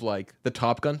of like the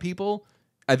Top Gun people.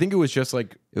 I think it was just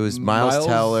like it was Miles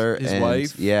Teller, his and,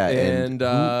 wife, yeah,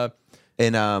 and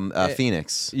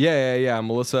Phoenix. Yeah.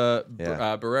 Melissa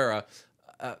Barrera.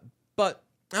 But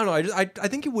I don't know. I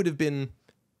think it would have been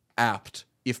apt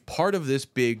if part of this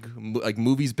big, like,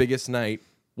 movie's biggest night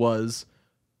was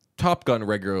Top Gun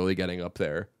regularly getting up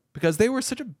there, because they were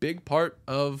such a big part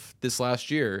of this last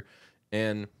year.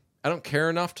 And I don't care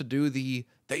enough to do the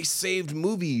they saved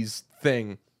movies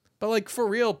thing. But, like, for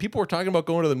real, people were talking about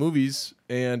going to the movies,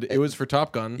 and it was for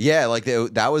Top Gun. Yeah, like,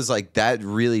 that was, like, that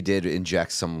really did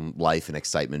inject some life and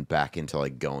excitement back into,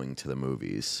 like, going to the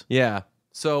movies. Yeah.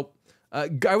 So,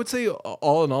 I would say,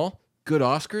 all in all, good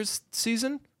Oscars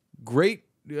season. Great.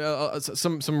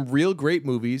 Some real great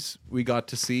movies we got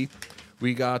to see.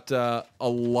 We got a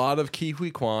lot of Ke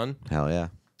Huy Quan. Hell yeah.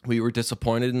 We were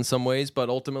disappointed in some ways, but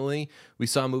ultimately we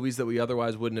saw movies that we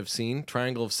otherwise wouldn't have seen.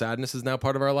 Triangle of Sadness is now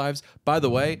part of our lives. By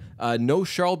the way, no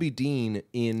Charles B. Dean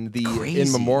in the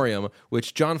In Memoriam,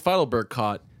 which John Feidelberg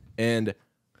caught, and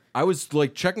I was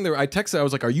like checking I texted, I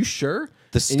was like, "Are you sure?"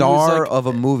 The star of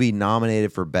a movie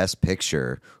nominated for Best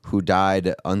Picture, who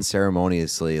died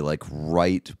unceremoniously, like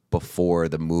right before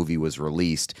the movie was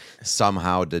released,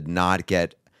 somehow did not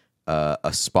get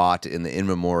a spot in the In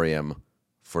Memoriam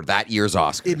for that year's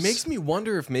Oscars. It makes me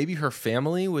wonder if maybe her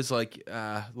family was like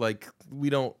we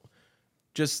don't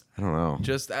just. I don't know.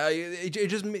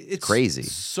 It's crazy.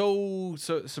 So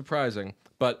surprising.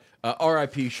 But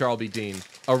R.I.P. Charles B. Dean,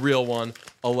 a real one,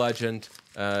 a legend.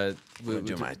 I'm gonna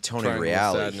do my Tony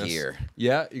Reale here.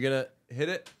 Yeah, you're gonna hit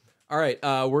it. All right,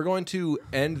 we're going to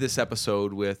end this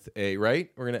episode with We're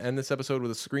going to end this episode with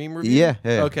a Scream review. Yeah.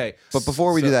 Okay. But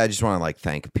before we do that, I just want to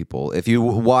thank people. If you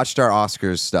watched our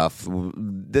Oscars stuff,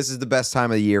 this is the best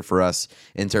time of the year for us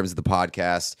in terms of the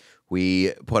podcast.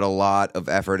 We put a lot of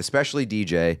effort, especially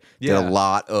DJ, did a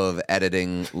lot of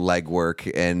editing legwork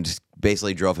and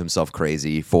basically drove himself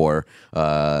crazy for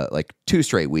 2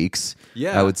 straight weeks,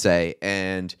 I would say.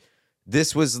 And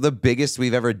this was the biggest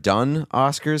we've ever done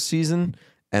Oscars season,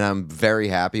 and I'm very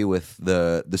happy with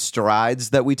the strides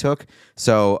that we took.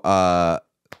 So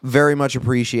very much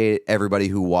appreciate everybody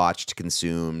who watched,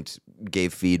 consumed,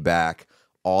 gave feedback,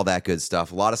 all that good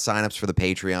stuff. A lot of signups for the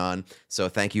Patreon. So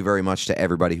thank you very much to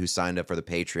everybody who signed up for the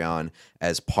Patreon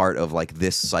as part of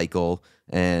this cycle.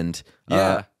 And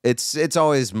it's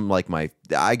always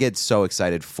I get so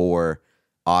excited for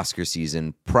Oscar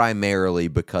season primarily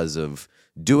because of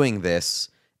doing this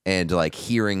and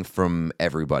hearing from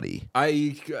everybody.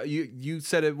 You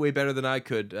said it way better than I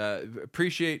could.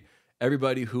 Appreciate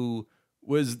everybody who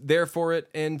was there for it,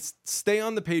 and stay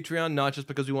on the Patreon, not just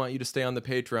because we want you to stay on the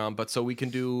Patreon, but so we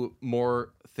can do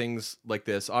more things like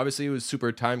this. Obviously, it was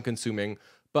super time consuming,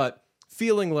 but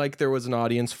feeling like there was an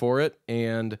audience for it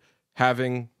and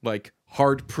having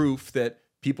hard proof that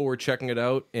people were checking it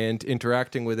out and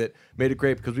interacting with it made it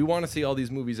great, because we want to see all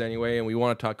these movies anyway, and we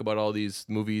want to talk about all these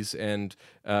movies, and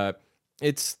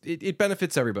it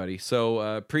benefits everybody. So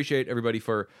appreciate everybody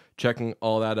for checking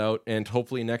all that out, and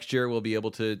hopefully next year we'll be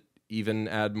able to even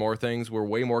add more things. We're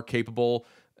way more capable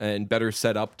and better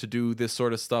set up to do this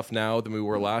sort of stuff now than we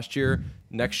were last year.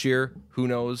 Next year, who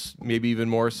knows, maybe even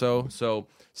more so. So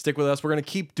stick with us. We're going to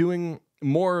keep doing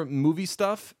more movie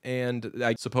stuff, and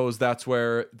I suppose that's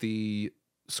where the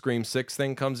Scream 6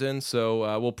 thing comes in.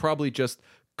 So we'll probably just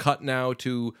cut now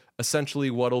to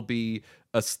essentially what'll be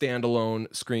a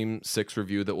standalone Scream 6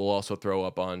 review that we'll also throw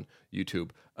up on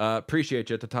YouTube. Appreciate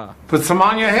you, ta-ta. Put some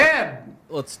on your head.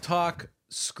 Let's talk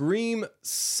Scream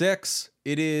 6.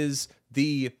 It is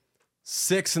the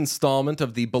 6th installment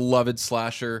of the beloved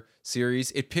slasher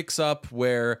series. It picks up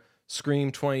where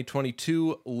Scream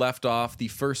 2022 left off, the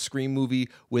first Scream movie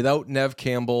without Neve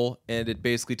Campbell, and it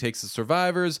basically takes the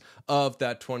survivors of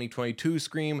that 2022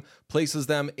 Scream, places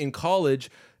them in college,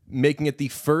 making it the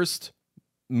first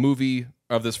movie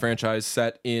of this franchise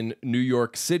set in New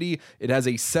York City. It has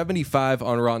a 75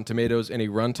 on Rotten Tomatoes and a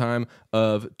runtime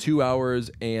of 2 hours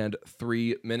and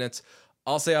 3 minutes.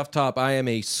 I'll say off top, I am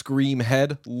a Scream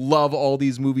head. Love all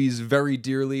these movies very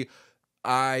dearly.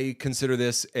 I consider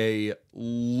this a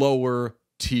lower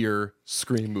tier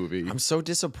Scream movie. I'm so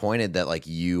disappointed that like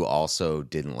you also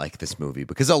didn't like this movie,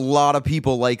 because a lot of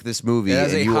people like this movie. It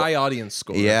has a high audience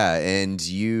score. Yeah, and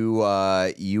you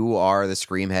are the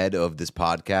Scream head of this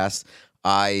podcast.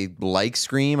 I like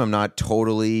Scream. I'm not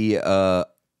totally I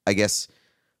guess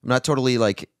I'm not totally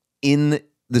like in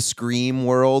the Scream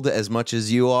world as much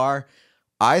as you are.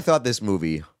 I thought this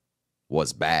movie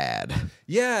was bad.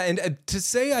 Yeah, and to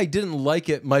say I didn't like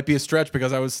it might be a stretch,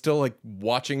 because I was still like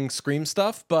watching Scream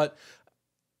stuff, but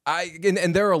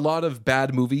and there are a lot of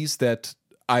bad movies that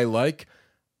I like.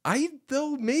 I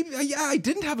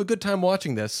didn't have a good time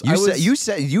watching this. You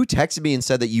texted me and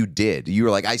said that you did. You were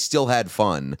like, I still had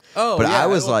fun. Oh, but yeah, I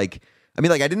was like, I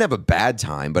didn't have a bad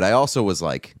time, but I also was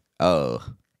like, oh.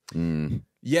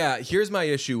 Yeah, here's my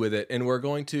issue with it, and we're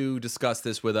going to discuss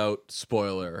this without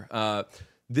spoiler.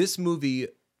 This movie,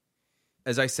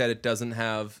 as I said, it doesn't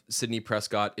have Sidney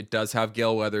Prescott. It does have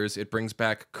Gale Weathers. It brings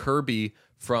back Kirby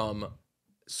from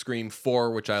Scream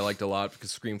 4, which I liked a lot, because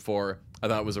Scream 4 I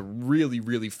thought was a really,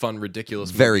 really fun, ridiculous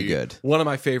movie. Very good. One of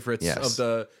my favorites Yes. of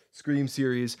the Scream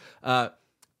series.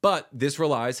 But this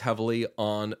relies heavily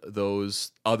on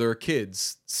those other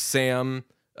kids. Sam,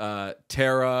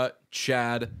 Tara,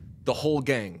 Chad, the whole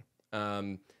gang.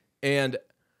 And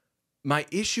my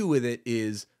issue with it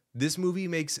is this movie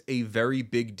makes a very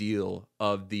big deal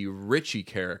of the Richie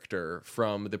character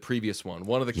from the previous one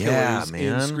of the killers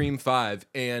in Scream 5.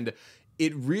 And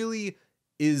it really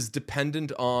is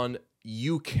dependent on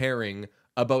you caring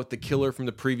about the killer from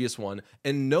the previous one.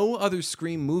 And no other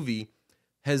Scream movie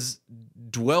has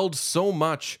dwelled so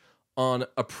much on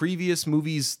a previous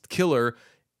movie's killer.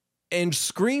 And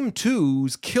Scream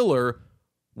 2's killer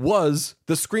was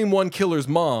the Scream 1 killer's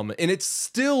mom, and it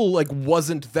still like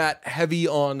wasn't that heavy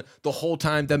on the whole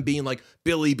time them being like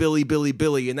Billy, Billy, Billy,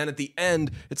 Billy, and then at the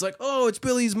end it's like, oh, it's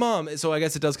Billy's mom. And so I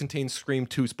guess it does contain Scream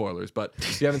 2 spoilers, but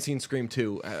if you haven't seen Scream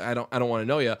 2, I don't want to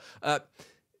know you.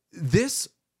 This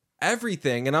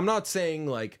everything, and I'm not saying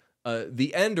like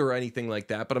the end or anything like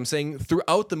that, but I'm saying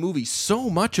throughout the movie, so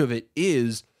much of it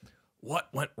is, what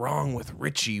went wrong with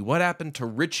Richie? What happened to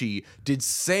Richie? Did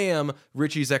Sam,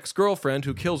 Richie's ex-girlfriend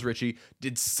who kills Richie,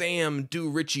 did Sam do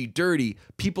Richie dirty?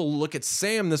 People look at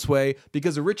Sam this way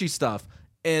because of Richie stuff.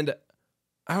 And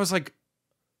I was like,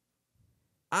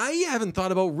 I haven't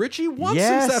thought about Richie once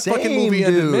since that fucking movie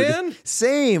ended, man.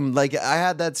 Same. Like, I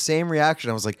had that same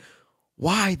reaction. I was like,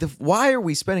 why are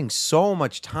we spending so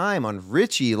much time on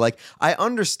Richie? Like, I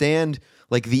understand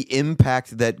like the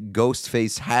impact that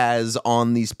Ghostface has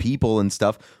on these people and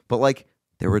stuff, but like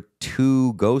there were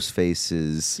 2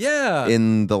 Ghostfaces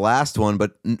in the last one,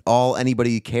 but all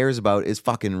anybody cares about is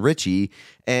fucking Richie.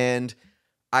 And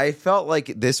I felt like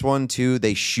this one too,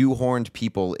 they shoehorned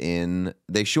people in.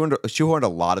 They shoehorned a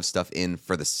lot of stuff in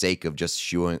for the sake of just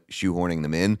shoehorning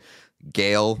them in.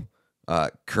 Gale,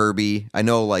 Kirby. I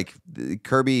know like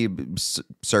Kirby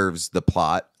serves the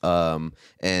plot,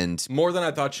 and more than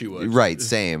I thought she would. Right,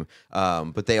 same.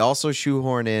 But they also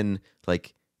shoehorn in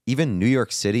like even New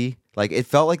York City. Like it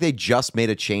felt like they just made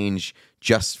a change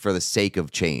just for the sake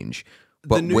of change,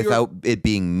 but without it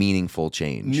being meaningful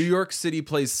change. New York City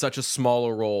plays such a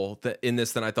smaller role in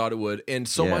this than I thought it would, and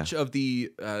so much of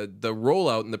the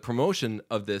rollout and the promotion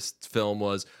of this film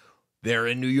was, they're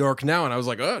in New York now, and I was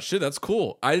like, oh shit, that's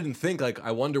cool. I didn't think like,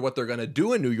 I wonder what they're gonna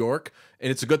do in New York, and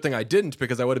it's a good thing I didn't,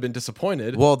 because I would have been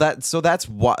disappointed. Well, that's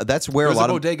where There's a lot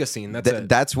of bodega scene.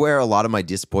 That's where a lot of my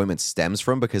disappointment stems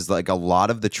from, because like a lot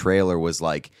of the trailer was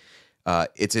like,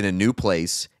 it's in a new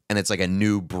place and it's like a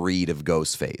new breed of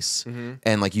Ghostface,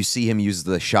 and like you see him use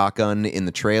the shotgun in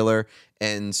the trailer.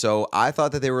 And so I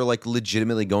thought that they were like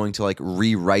legitimately going to like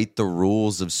rewrite the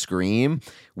rules of Scream,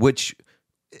 which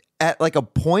at like a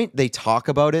point they talk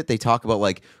about it. They talk about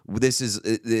like, this is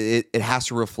it has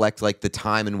to reflect like the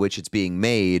time in which it's being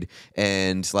made,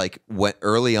 and like when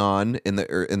early on in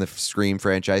the Scream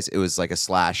franchise, it was like a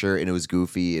slasher and it was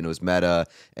goofy and it was meta,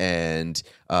 and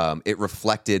it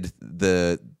reflected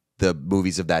the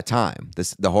movies of that time,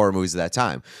 the horror movies of that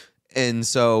time. And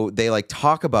so they like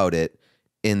talk about it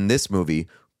in this movie,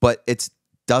 but it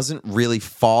doesn't really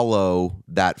follow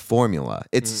that formula.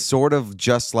 It's sort of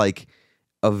just like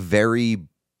a very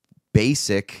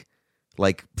basic,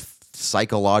 like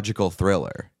psychological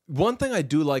thriller. One thing I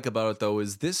do like about it, though,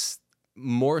 is this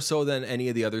more so than any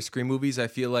of the other Scream movies. I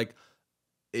feel like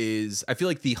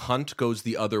the hunt goes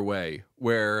the other way,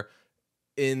 where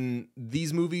in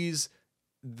these movies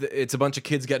it's a bunch of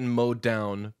kids getting mowed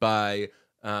down by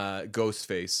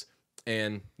Ghostface.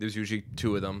 And there's usually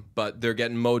two of them, but they're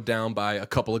getting mowed down by a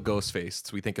couple of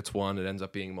Ghostfaces. We think it's one. It ends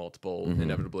up being multiple,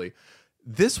 inevitably.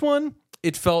 This one,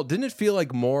 didn't it feel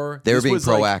like more... They were being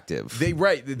proactive. They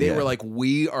were like,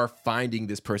 we are finding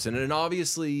this person. And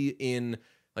obviously in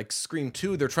like Scream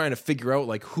 2, they're trying to figure out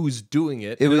like who's doing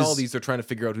it. And in all these, they're trying to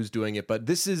figure out who's doing it. But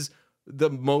this is the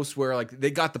most where like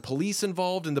they got the police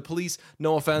involved, and the police,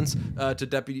 no offense to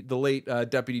the late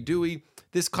Deputy Dewey,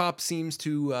 this cop seems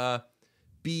to...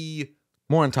 be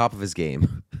more on top of his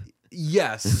game.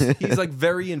 Yes, he's like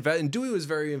very invested, and Dewey was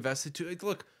very invested too. Like,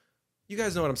 look, you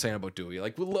guys know what I'm saying about Dewey.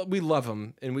 Like, we love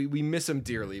him and we miss him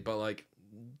dearly, but like,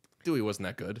 Dewey wasn't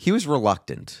that good. He was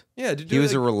reluctant. Yeah, he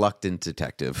was a reluctant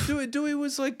detective. Dewey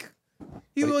was like,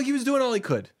 he was doing all he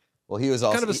could. Well, he was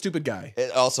also kind of a stupid guy.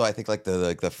 Also, I think like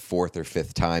the fourth or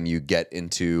fifth time you get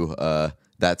into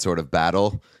that sort of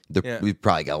battle, we've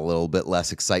probably got a little bit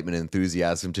less excitement and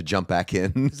enthusiasm to jump back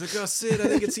in. He's like, "Oh, Sid, I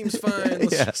think it seems fine."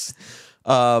 Yes.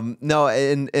 No,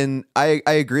 and I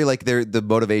agree. Like the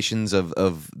motivations of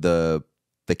the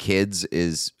kids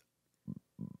is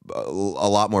a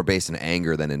lot more based in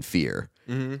anger than in fear.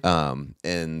 Mm-hmm.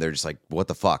 And they're just like, "What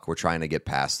the fuck? We're trying to get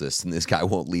past this, and this guy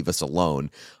won't leave us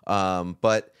alone."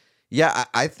 But yeah,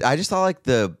 I just thought like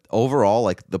the overall,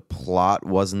 like the plot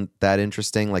wasn't that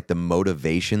interesting. Like the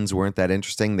motivations weren't that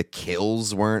interesting. The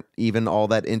kills weren't even all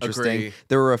that interesting. Agree.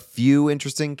 There were a few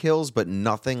interesting kills, but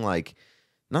nothing like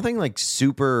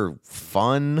super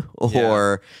fun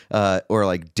or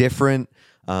like different.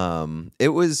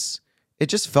 It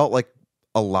just felt like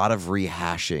a lot of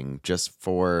rehashing just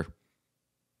for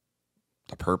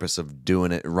the purpose of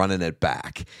doing it, running it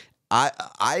back.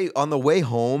 I on the way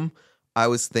home, I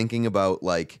was thinking about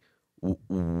like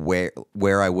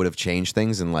where I would have changed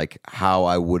things and like how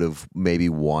I would have maybe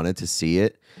wanted to see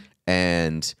it.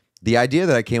 And the idea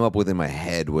that I came up with in my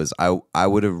head was I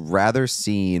would have rather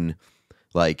seen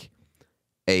like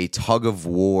a tug of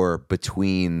war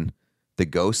between the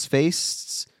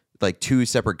Ghostface, like two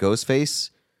separate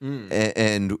Ghostface,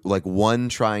 and like one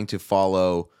trying to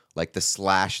follow like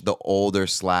the older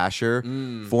slasher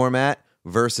format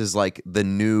versus like the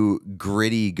new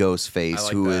gritty Ghostface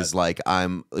who's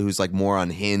like more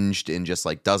unhinged and just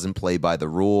like doesn't play by the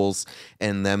rules,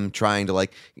 and them trying to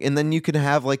like, and then you can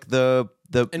have like the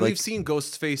and like, we've seen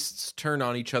Ghostface turn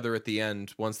on each other at the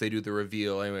end once they do the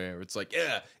reveal. Anyway, it's like,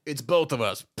 yeah, it's both of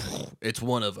us. It's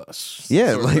one of us.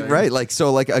 Yeah, like right, like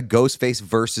so, like a Ghostface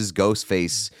versus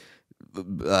Ghostface,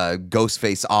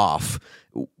 Ghostface off,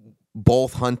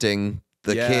 both hunting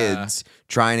the kids,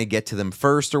 trying to get to them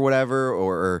first or whatever,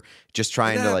 or just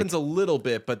trying to like. That happens a little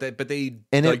bit, but they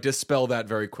like dispel that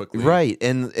very quickly, right?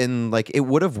 And like it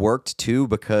would have worked too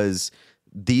because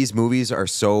these movies are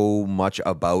so much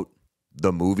about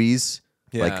the movies,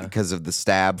 like because of the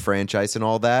Stab franchise and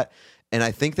all that. And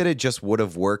I think that it just would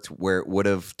have worked where it would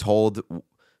have told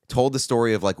the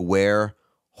story of like where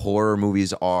horror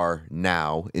movies are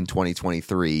now in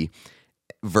 2023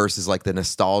 versus like the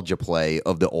nostalgia play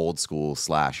of the old school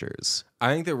slashers.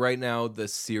 I think that right now the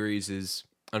series is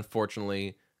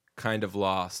unfortunately kind of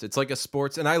lost. It's like a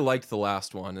sports, and I liked the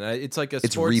last one, and it's like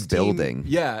it's rebuilding.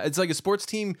 Team, yeah, it's like a sports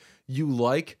team you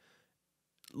like.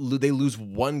 They lose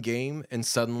one game, and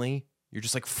suddenly you're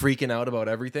just like freaking out about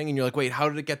everything, and you're like, wait, how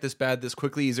did it get this bad this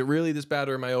quickly? Is it really this bad,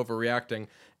 or am I overreacting?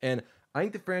 And I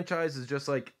think the franchise is just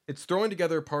like, it's throwing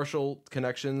together partial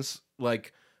connections,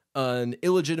 like an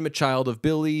illegitimate child of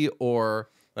Billy, or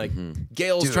like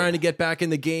Gail's trying to get back in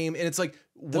the game, and it's like,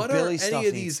 what are any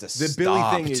of these? The Billy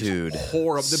thing is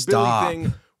horrible. The Billy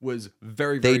thing was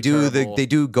very, very terrible. They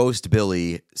do Ghost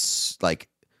Billy like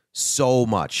so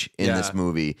much in this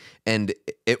movie, and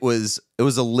it was a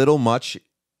little much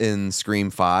in Scream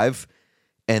 5,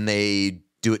 and they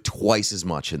do it twice as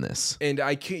much in this. And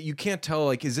you can't tell,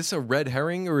 like, is this a red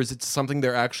herring or is it something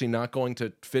they're actually not going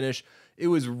to finish? It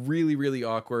was really, really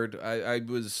awkward. I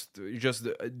was just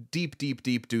deep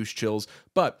douche chills.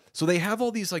 But so they have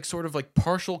all these like sort of like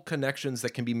partial connections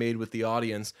that can be made with the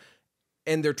audience,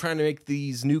 and they're trying to make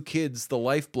these new kids the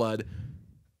lifeblood.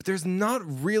 But there's not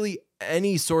really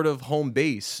any sort of home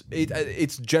base.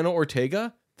 It's Jenna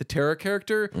Ortega, the Tara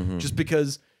character, just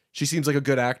because she seems like a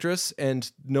good actress.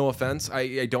 And no offense,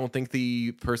 I don't think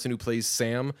the person who plays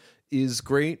Sam is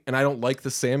great, and I don't like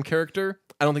the Sam character.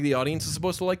 I don't think the audience is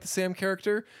supposed to like the Sam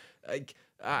character.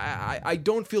 I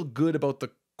don't feel good about the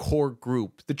core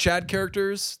group. The Chad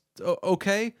character's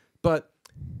okay, but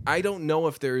I don't know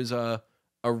if there's a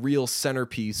real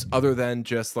centerpiece other than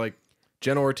just like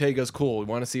Jenna Ortega's cool. You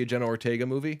want to see a Jenna Ortega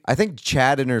movie? I think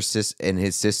Chad and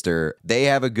his sister, they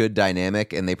have a good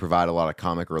dynamic and they provide a lot of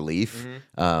comic relief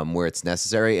where it's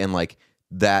necessary, and like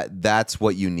that's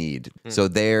what you need. So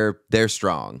they're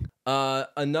strong.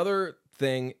 Another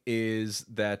thing is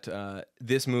that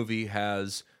this movie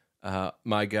has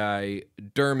my guy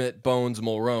Dermot Bones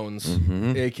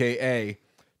Mulrones, aka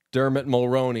Dermot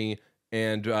Mulroney,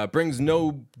 and brings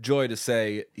no joy to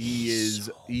say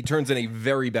he turns in a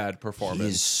very bad performance.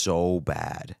 He's so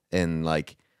bad, and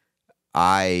like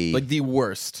the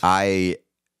worst. I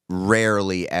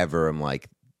rarely ever am like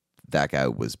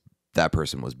that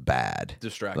person was bad,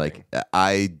 distracting. Like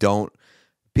I don't.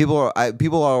 People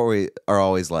are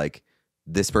always like,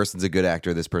 this person's a good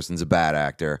actor, this person's a bad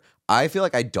actor. I feel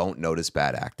like I don't notice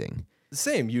bad acting.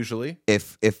 Same usually. I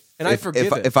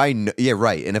forgive it.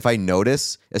 And if I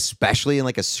notice, especially in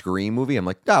like a Scream movie, I'm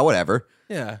like, whatever.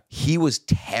 Yeah. He was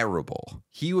terrible.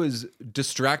 He was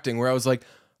distracting. Where I was like,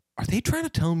 are they trying to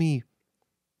tell me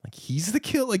like he's the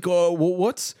killer? Like,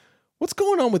 what's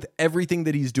going on with everything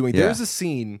that he's doing? Yeah. There's a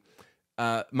scene.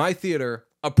 My theater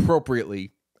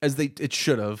appropriately, as it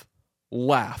should have,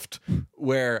 laughed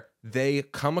where they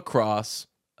come across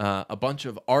a bunch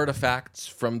of artifacts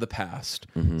from the past,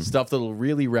 stuff that'll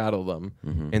really rattle them,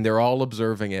 and they're all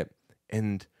observing it,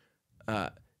 and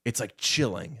it's like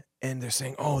chilling, and they're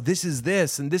saying, "Oh, this is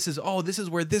this, and this is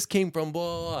where this came from,"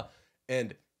 blah, blah, blah.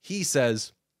 And he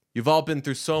says, "You've all been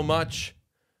through so much,"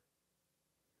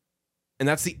 and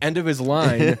that's the end of his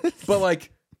line. But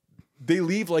like, they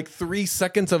leave like 3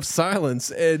 seconds of silence,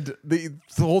 and the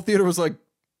whole theater was like,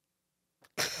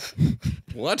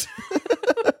 "What?"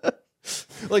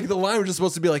 Like the line was just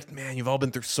supposed to be like, "Man, you've all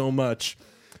been through so much,"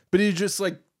 but he just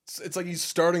like, it's like he's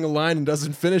starting a line and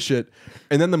doesn't finish it,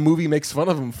 and then the movie makes fun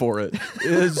of him for it.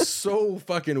 It is so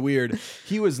fucking weird.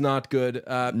 He was not good.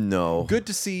 No. Good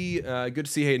to see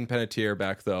Hayden Panettiere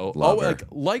back though. Love her.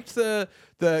 Liked the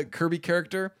Kirby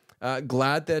character.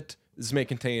 Glad that this may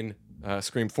contain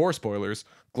Scream 4 spoilers.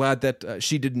 Glad that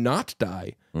she did not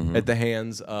die at the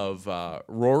hands of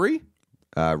Rory.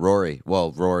 Rory.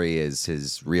 Well, Rory is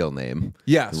his real name.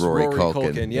 Yes, Rory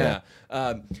Culkin. Yeah.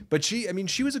 But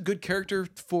she was a good character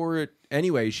for it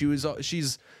anyway. She's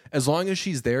as long as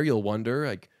she's there, you'll wonder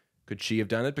like, could she have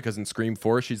done it? Because in Scream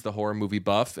 4, she's the horror movie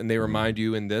buff, and they remind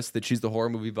you in this that she's the horror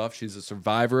movie buff. She's a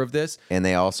survivor of this, and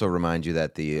they also remind you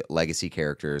that the legacy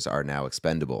characters are now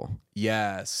expendable.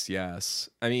 Yes.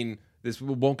 I mean, this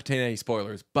won't contain any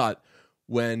spoilers, but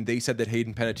when they said that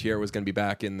Hayden Panettiere was going to be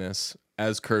back in this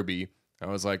as Kirby, I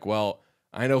was like, well,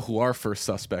 I know who our first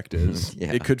suspect is.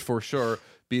 Yeah. It could for sure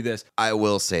be this. I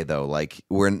will say though, like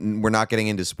we're not getting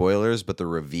into spoilers, but the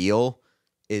reveal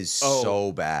is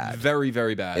so bad. Very,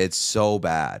 very bad. It's so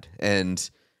bad. And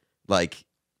like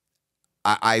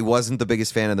I wasn't the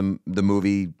biggest fan of the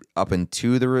movie up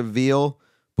into the reveal,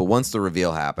 but once the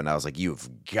reveal happened, I was like, you've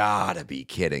got to be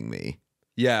kidding me.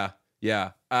 Yeah.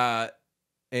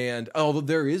 And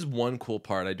there is one cool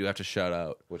part I do have to shout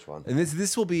out. Which one? And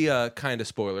this will be a kind of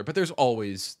spoiler, but there's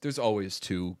always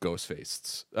two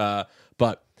Ghostfaces.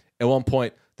 But at one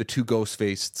point, the two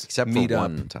Ghostfaces except meet for up.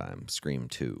 one time, Scream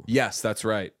 2. Yes, that's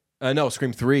right. No,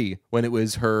 Scream 3 when it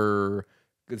was her.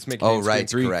 It's May Contain right,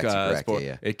 Scream 3. correct.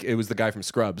 Yeah. It was the guy from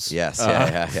Scrubs. Yes,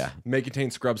 yeah. May contain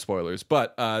Scrubs spoilers,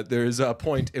 but there's a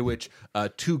point in which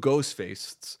two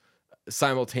Ghostfaces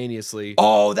simultaneously.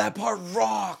 Oh, that part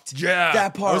rocked. Yeah,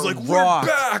 that part. I was like, rocked.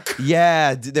 we're back.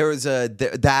 Yeah, there was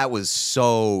that was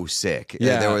so sick.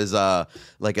 Yeah, there was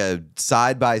like a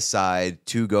side by side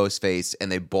two Ghostface,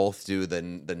 and they both do the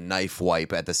knife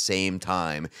wipe at the same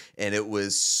time, and it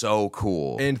was so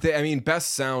cool. And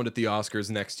best sound at the Oscars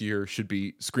next year should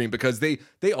be Scream, because they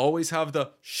always have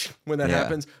the when that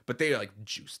happens, but they like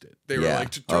juiced it. They were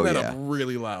like, turn that up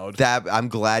really loud. That I'm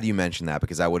glad you mentioned that,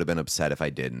 because I would have been upset if I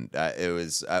didn't. It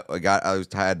was I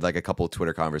had like a couple of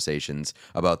Twitter conversations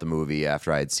about the movie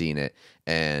after I had seen it,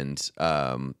 and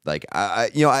like I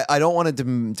don't want it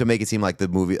to make it seem like the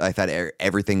movie, I thought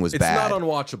everything was bad. It's not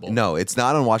unwatchable. No, it's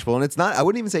not unwatchable, and it's not. I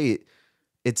wouldn't even say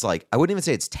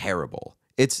it's terrible.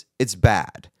 It's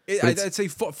bad. I'd say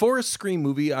for a Scream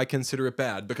movie, I consider it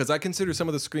bad, because I consider some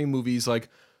of the Scream movies like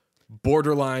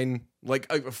borderline,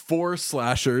 like 4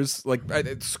 slashers. Like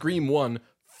Scream 1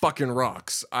 fucking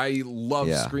rocks. I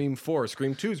love Scream 4.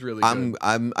 Scream 2 is really good.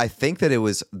 I think that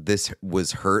this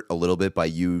was hurt a little bit by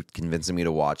you convincing me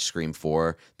to watch Scream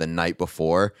 4 the night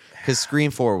before, because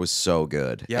Scream 4 was so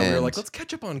good. Yeah, we were like, let's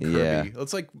catch up on Kirby. Yeah.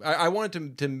 Let's I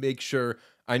wanted to make sure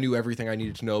I knew everything I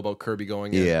needed to know about Kirby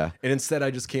going in. Yeah. And instead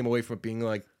I just came away from it being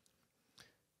like,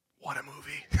 what a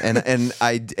movie. and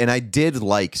I did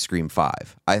like Scream 5.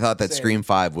 I thought that Same. Scream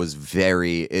 5 was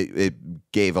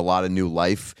it gave a lot of new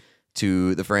life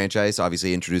to the franchise.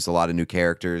 Obviously introduced a lot of new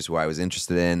characters who I was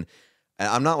interested in. And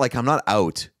I'm not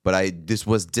out, but this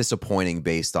was disappointing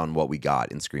based on what we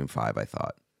got in Scream 5, I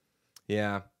thought.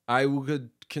 Yeah. I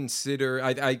would consider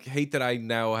I hate that I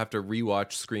now have to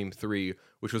rewatch Scream 3,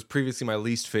 which was previously my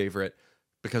least favorite,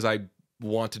 because I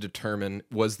want to determine,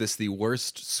 was this the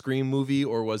worst Scream movie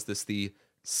or was this the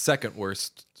second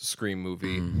worst Scream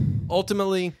movie?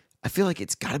 Ultimately, I feel like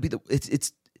it's got to be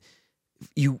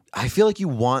I feel like you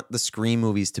want the Scream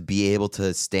movies to be able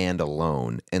to stand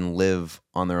alone and live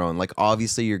on their own. Like,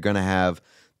 obviously you're going to have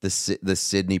the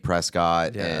Sidney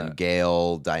Prescott and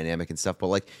Gale dynamic and stuff, but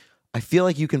like, I feel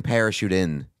like you can parachute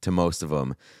in to most of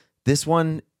them. This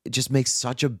one, it just makes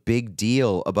such a big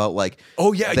deal about like,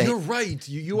 oh yeah, you're right.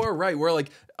 You are right. We're like,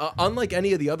 unlike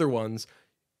any of the other ones,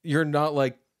 you're not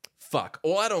like, fuck.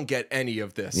 Oh, I don't get any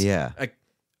of this. Yeah. Like,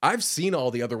 I've seen all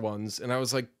the other ones, and I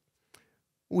was like,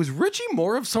 was Richie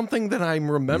more of something than I'm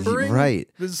remembering? Right.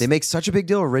 They make such a big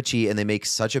deal of Richie, and they make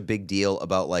such a big deal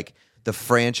about like the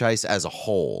franchise as a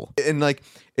whole. And like,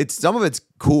 some of it's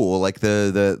cool, like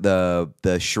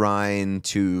the shrine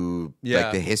to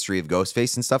like the history of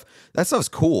Ghostface and stuff. That stuff's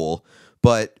cool,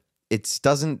 but it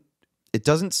doesn't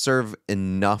serve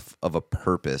enough of a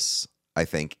purpose, I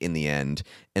think, in the end.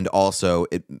 And also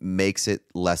it makes it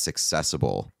less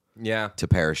accessible to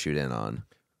parachute in on.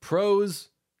 Pros,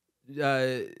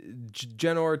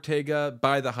 Jenna Ortega,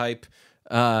 buy the hype.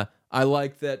 I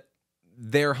like that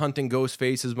they're hunting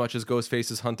Ghostface as much as Ghostface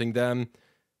is hunting them.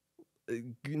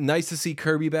 Nice to see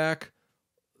Kirby back.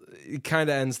 It kind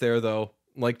of ends there, though.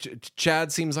 Like,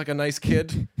 Chad seems like a nice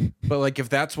kid, but like, if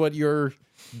that's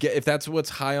what's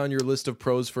high on your list of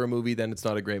pros for a movie, then it's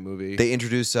not a great movie. They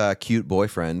introduce cute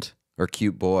boyfriend or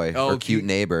cute boy or cute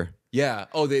neighbor. Yeah.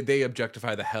 Oh, they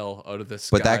objectify the hell out of this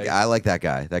but guy. I like that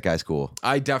guy. That guy's cool.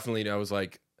 I was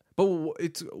like, but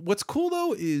what's cool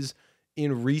though is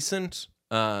in recent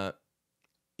ones,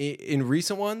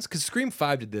 because Scream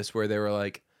 5 did this where they were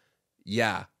like,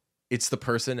 yeah, it's the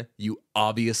person you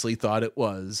obviously thought it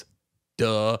was.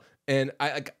 Duh. And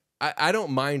I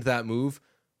don't mind that move.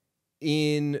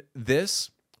 In this,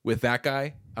 with that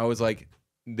guy, I was like,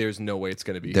 there's no way it's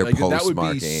going to be. They're like, that would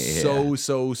be so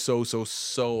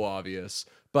obvious.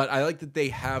 But I like that they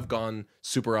have gone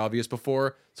super obvious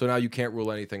before, so now you can't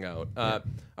rule anything out. All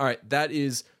right, that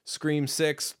is Scream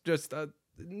 6. Just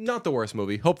not the worst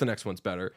movie. Hope the next one's better.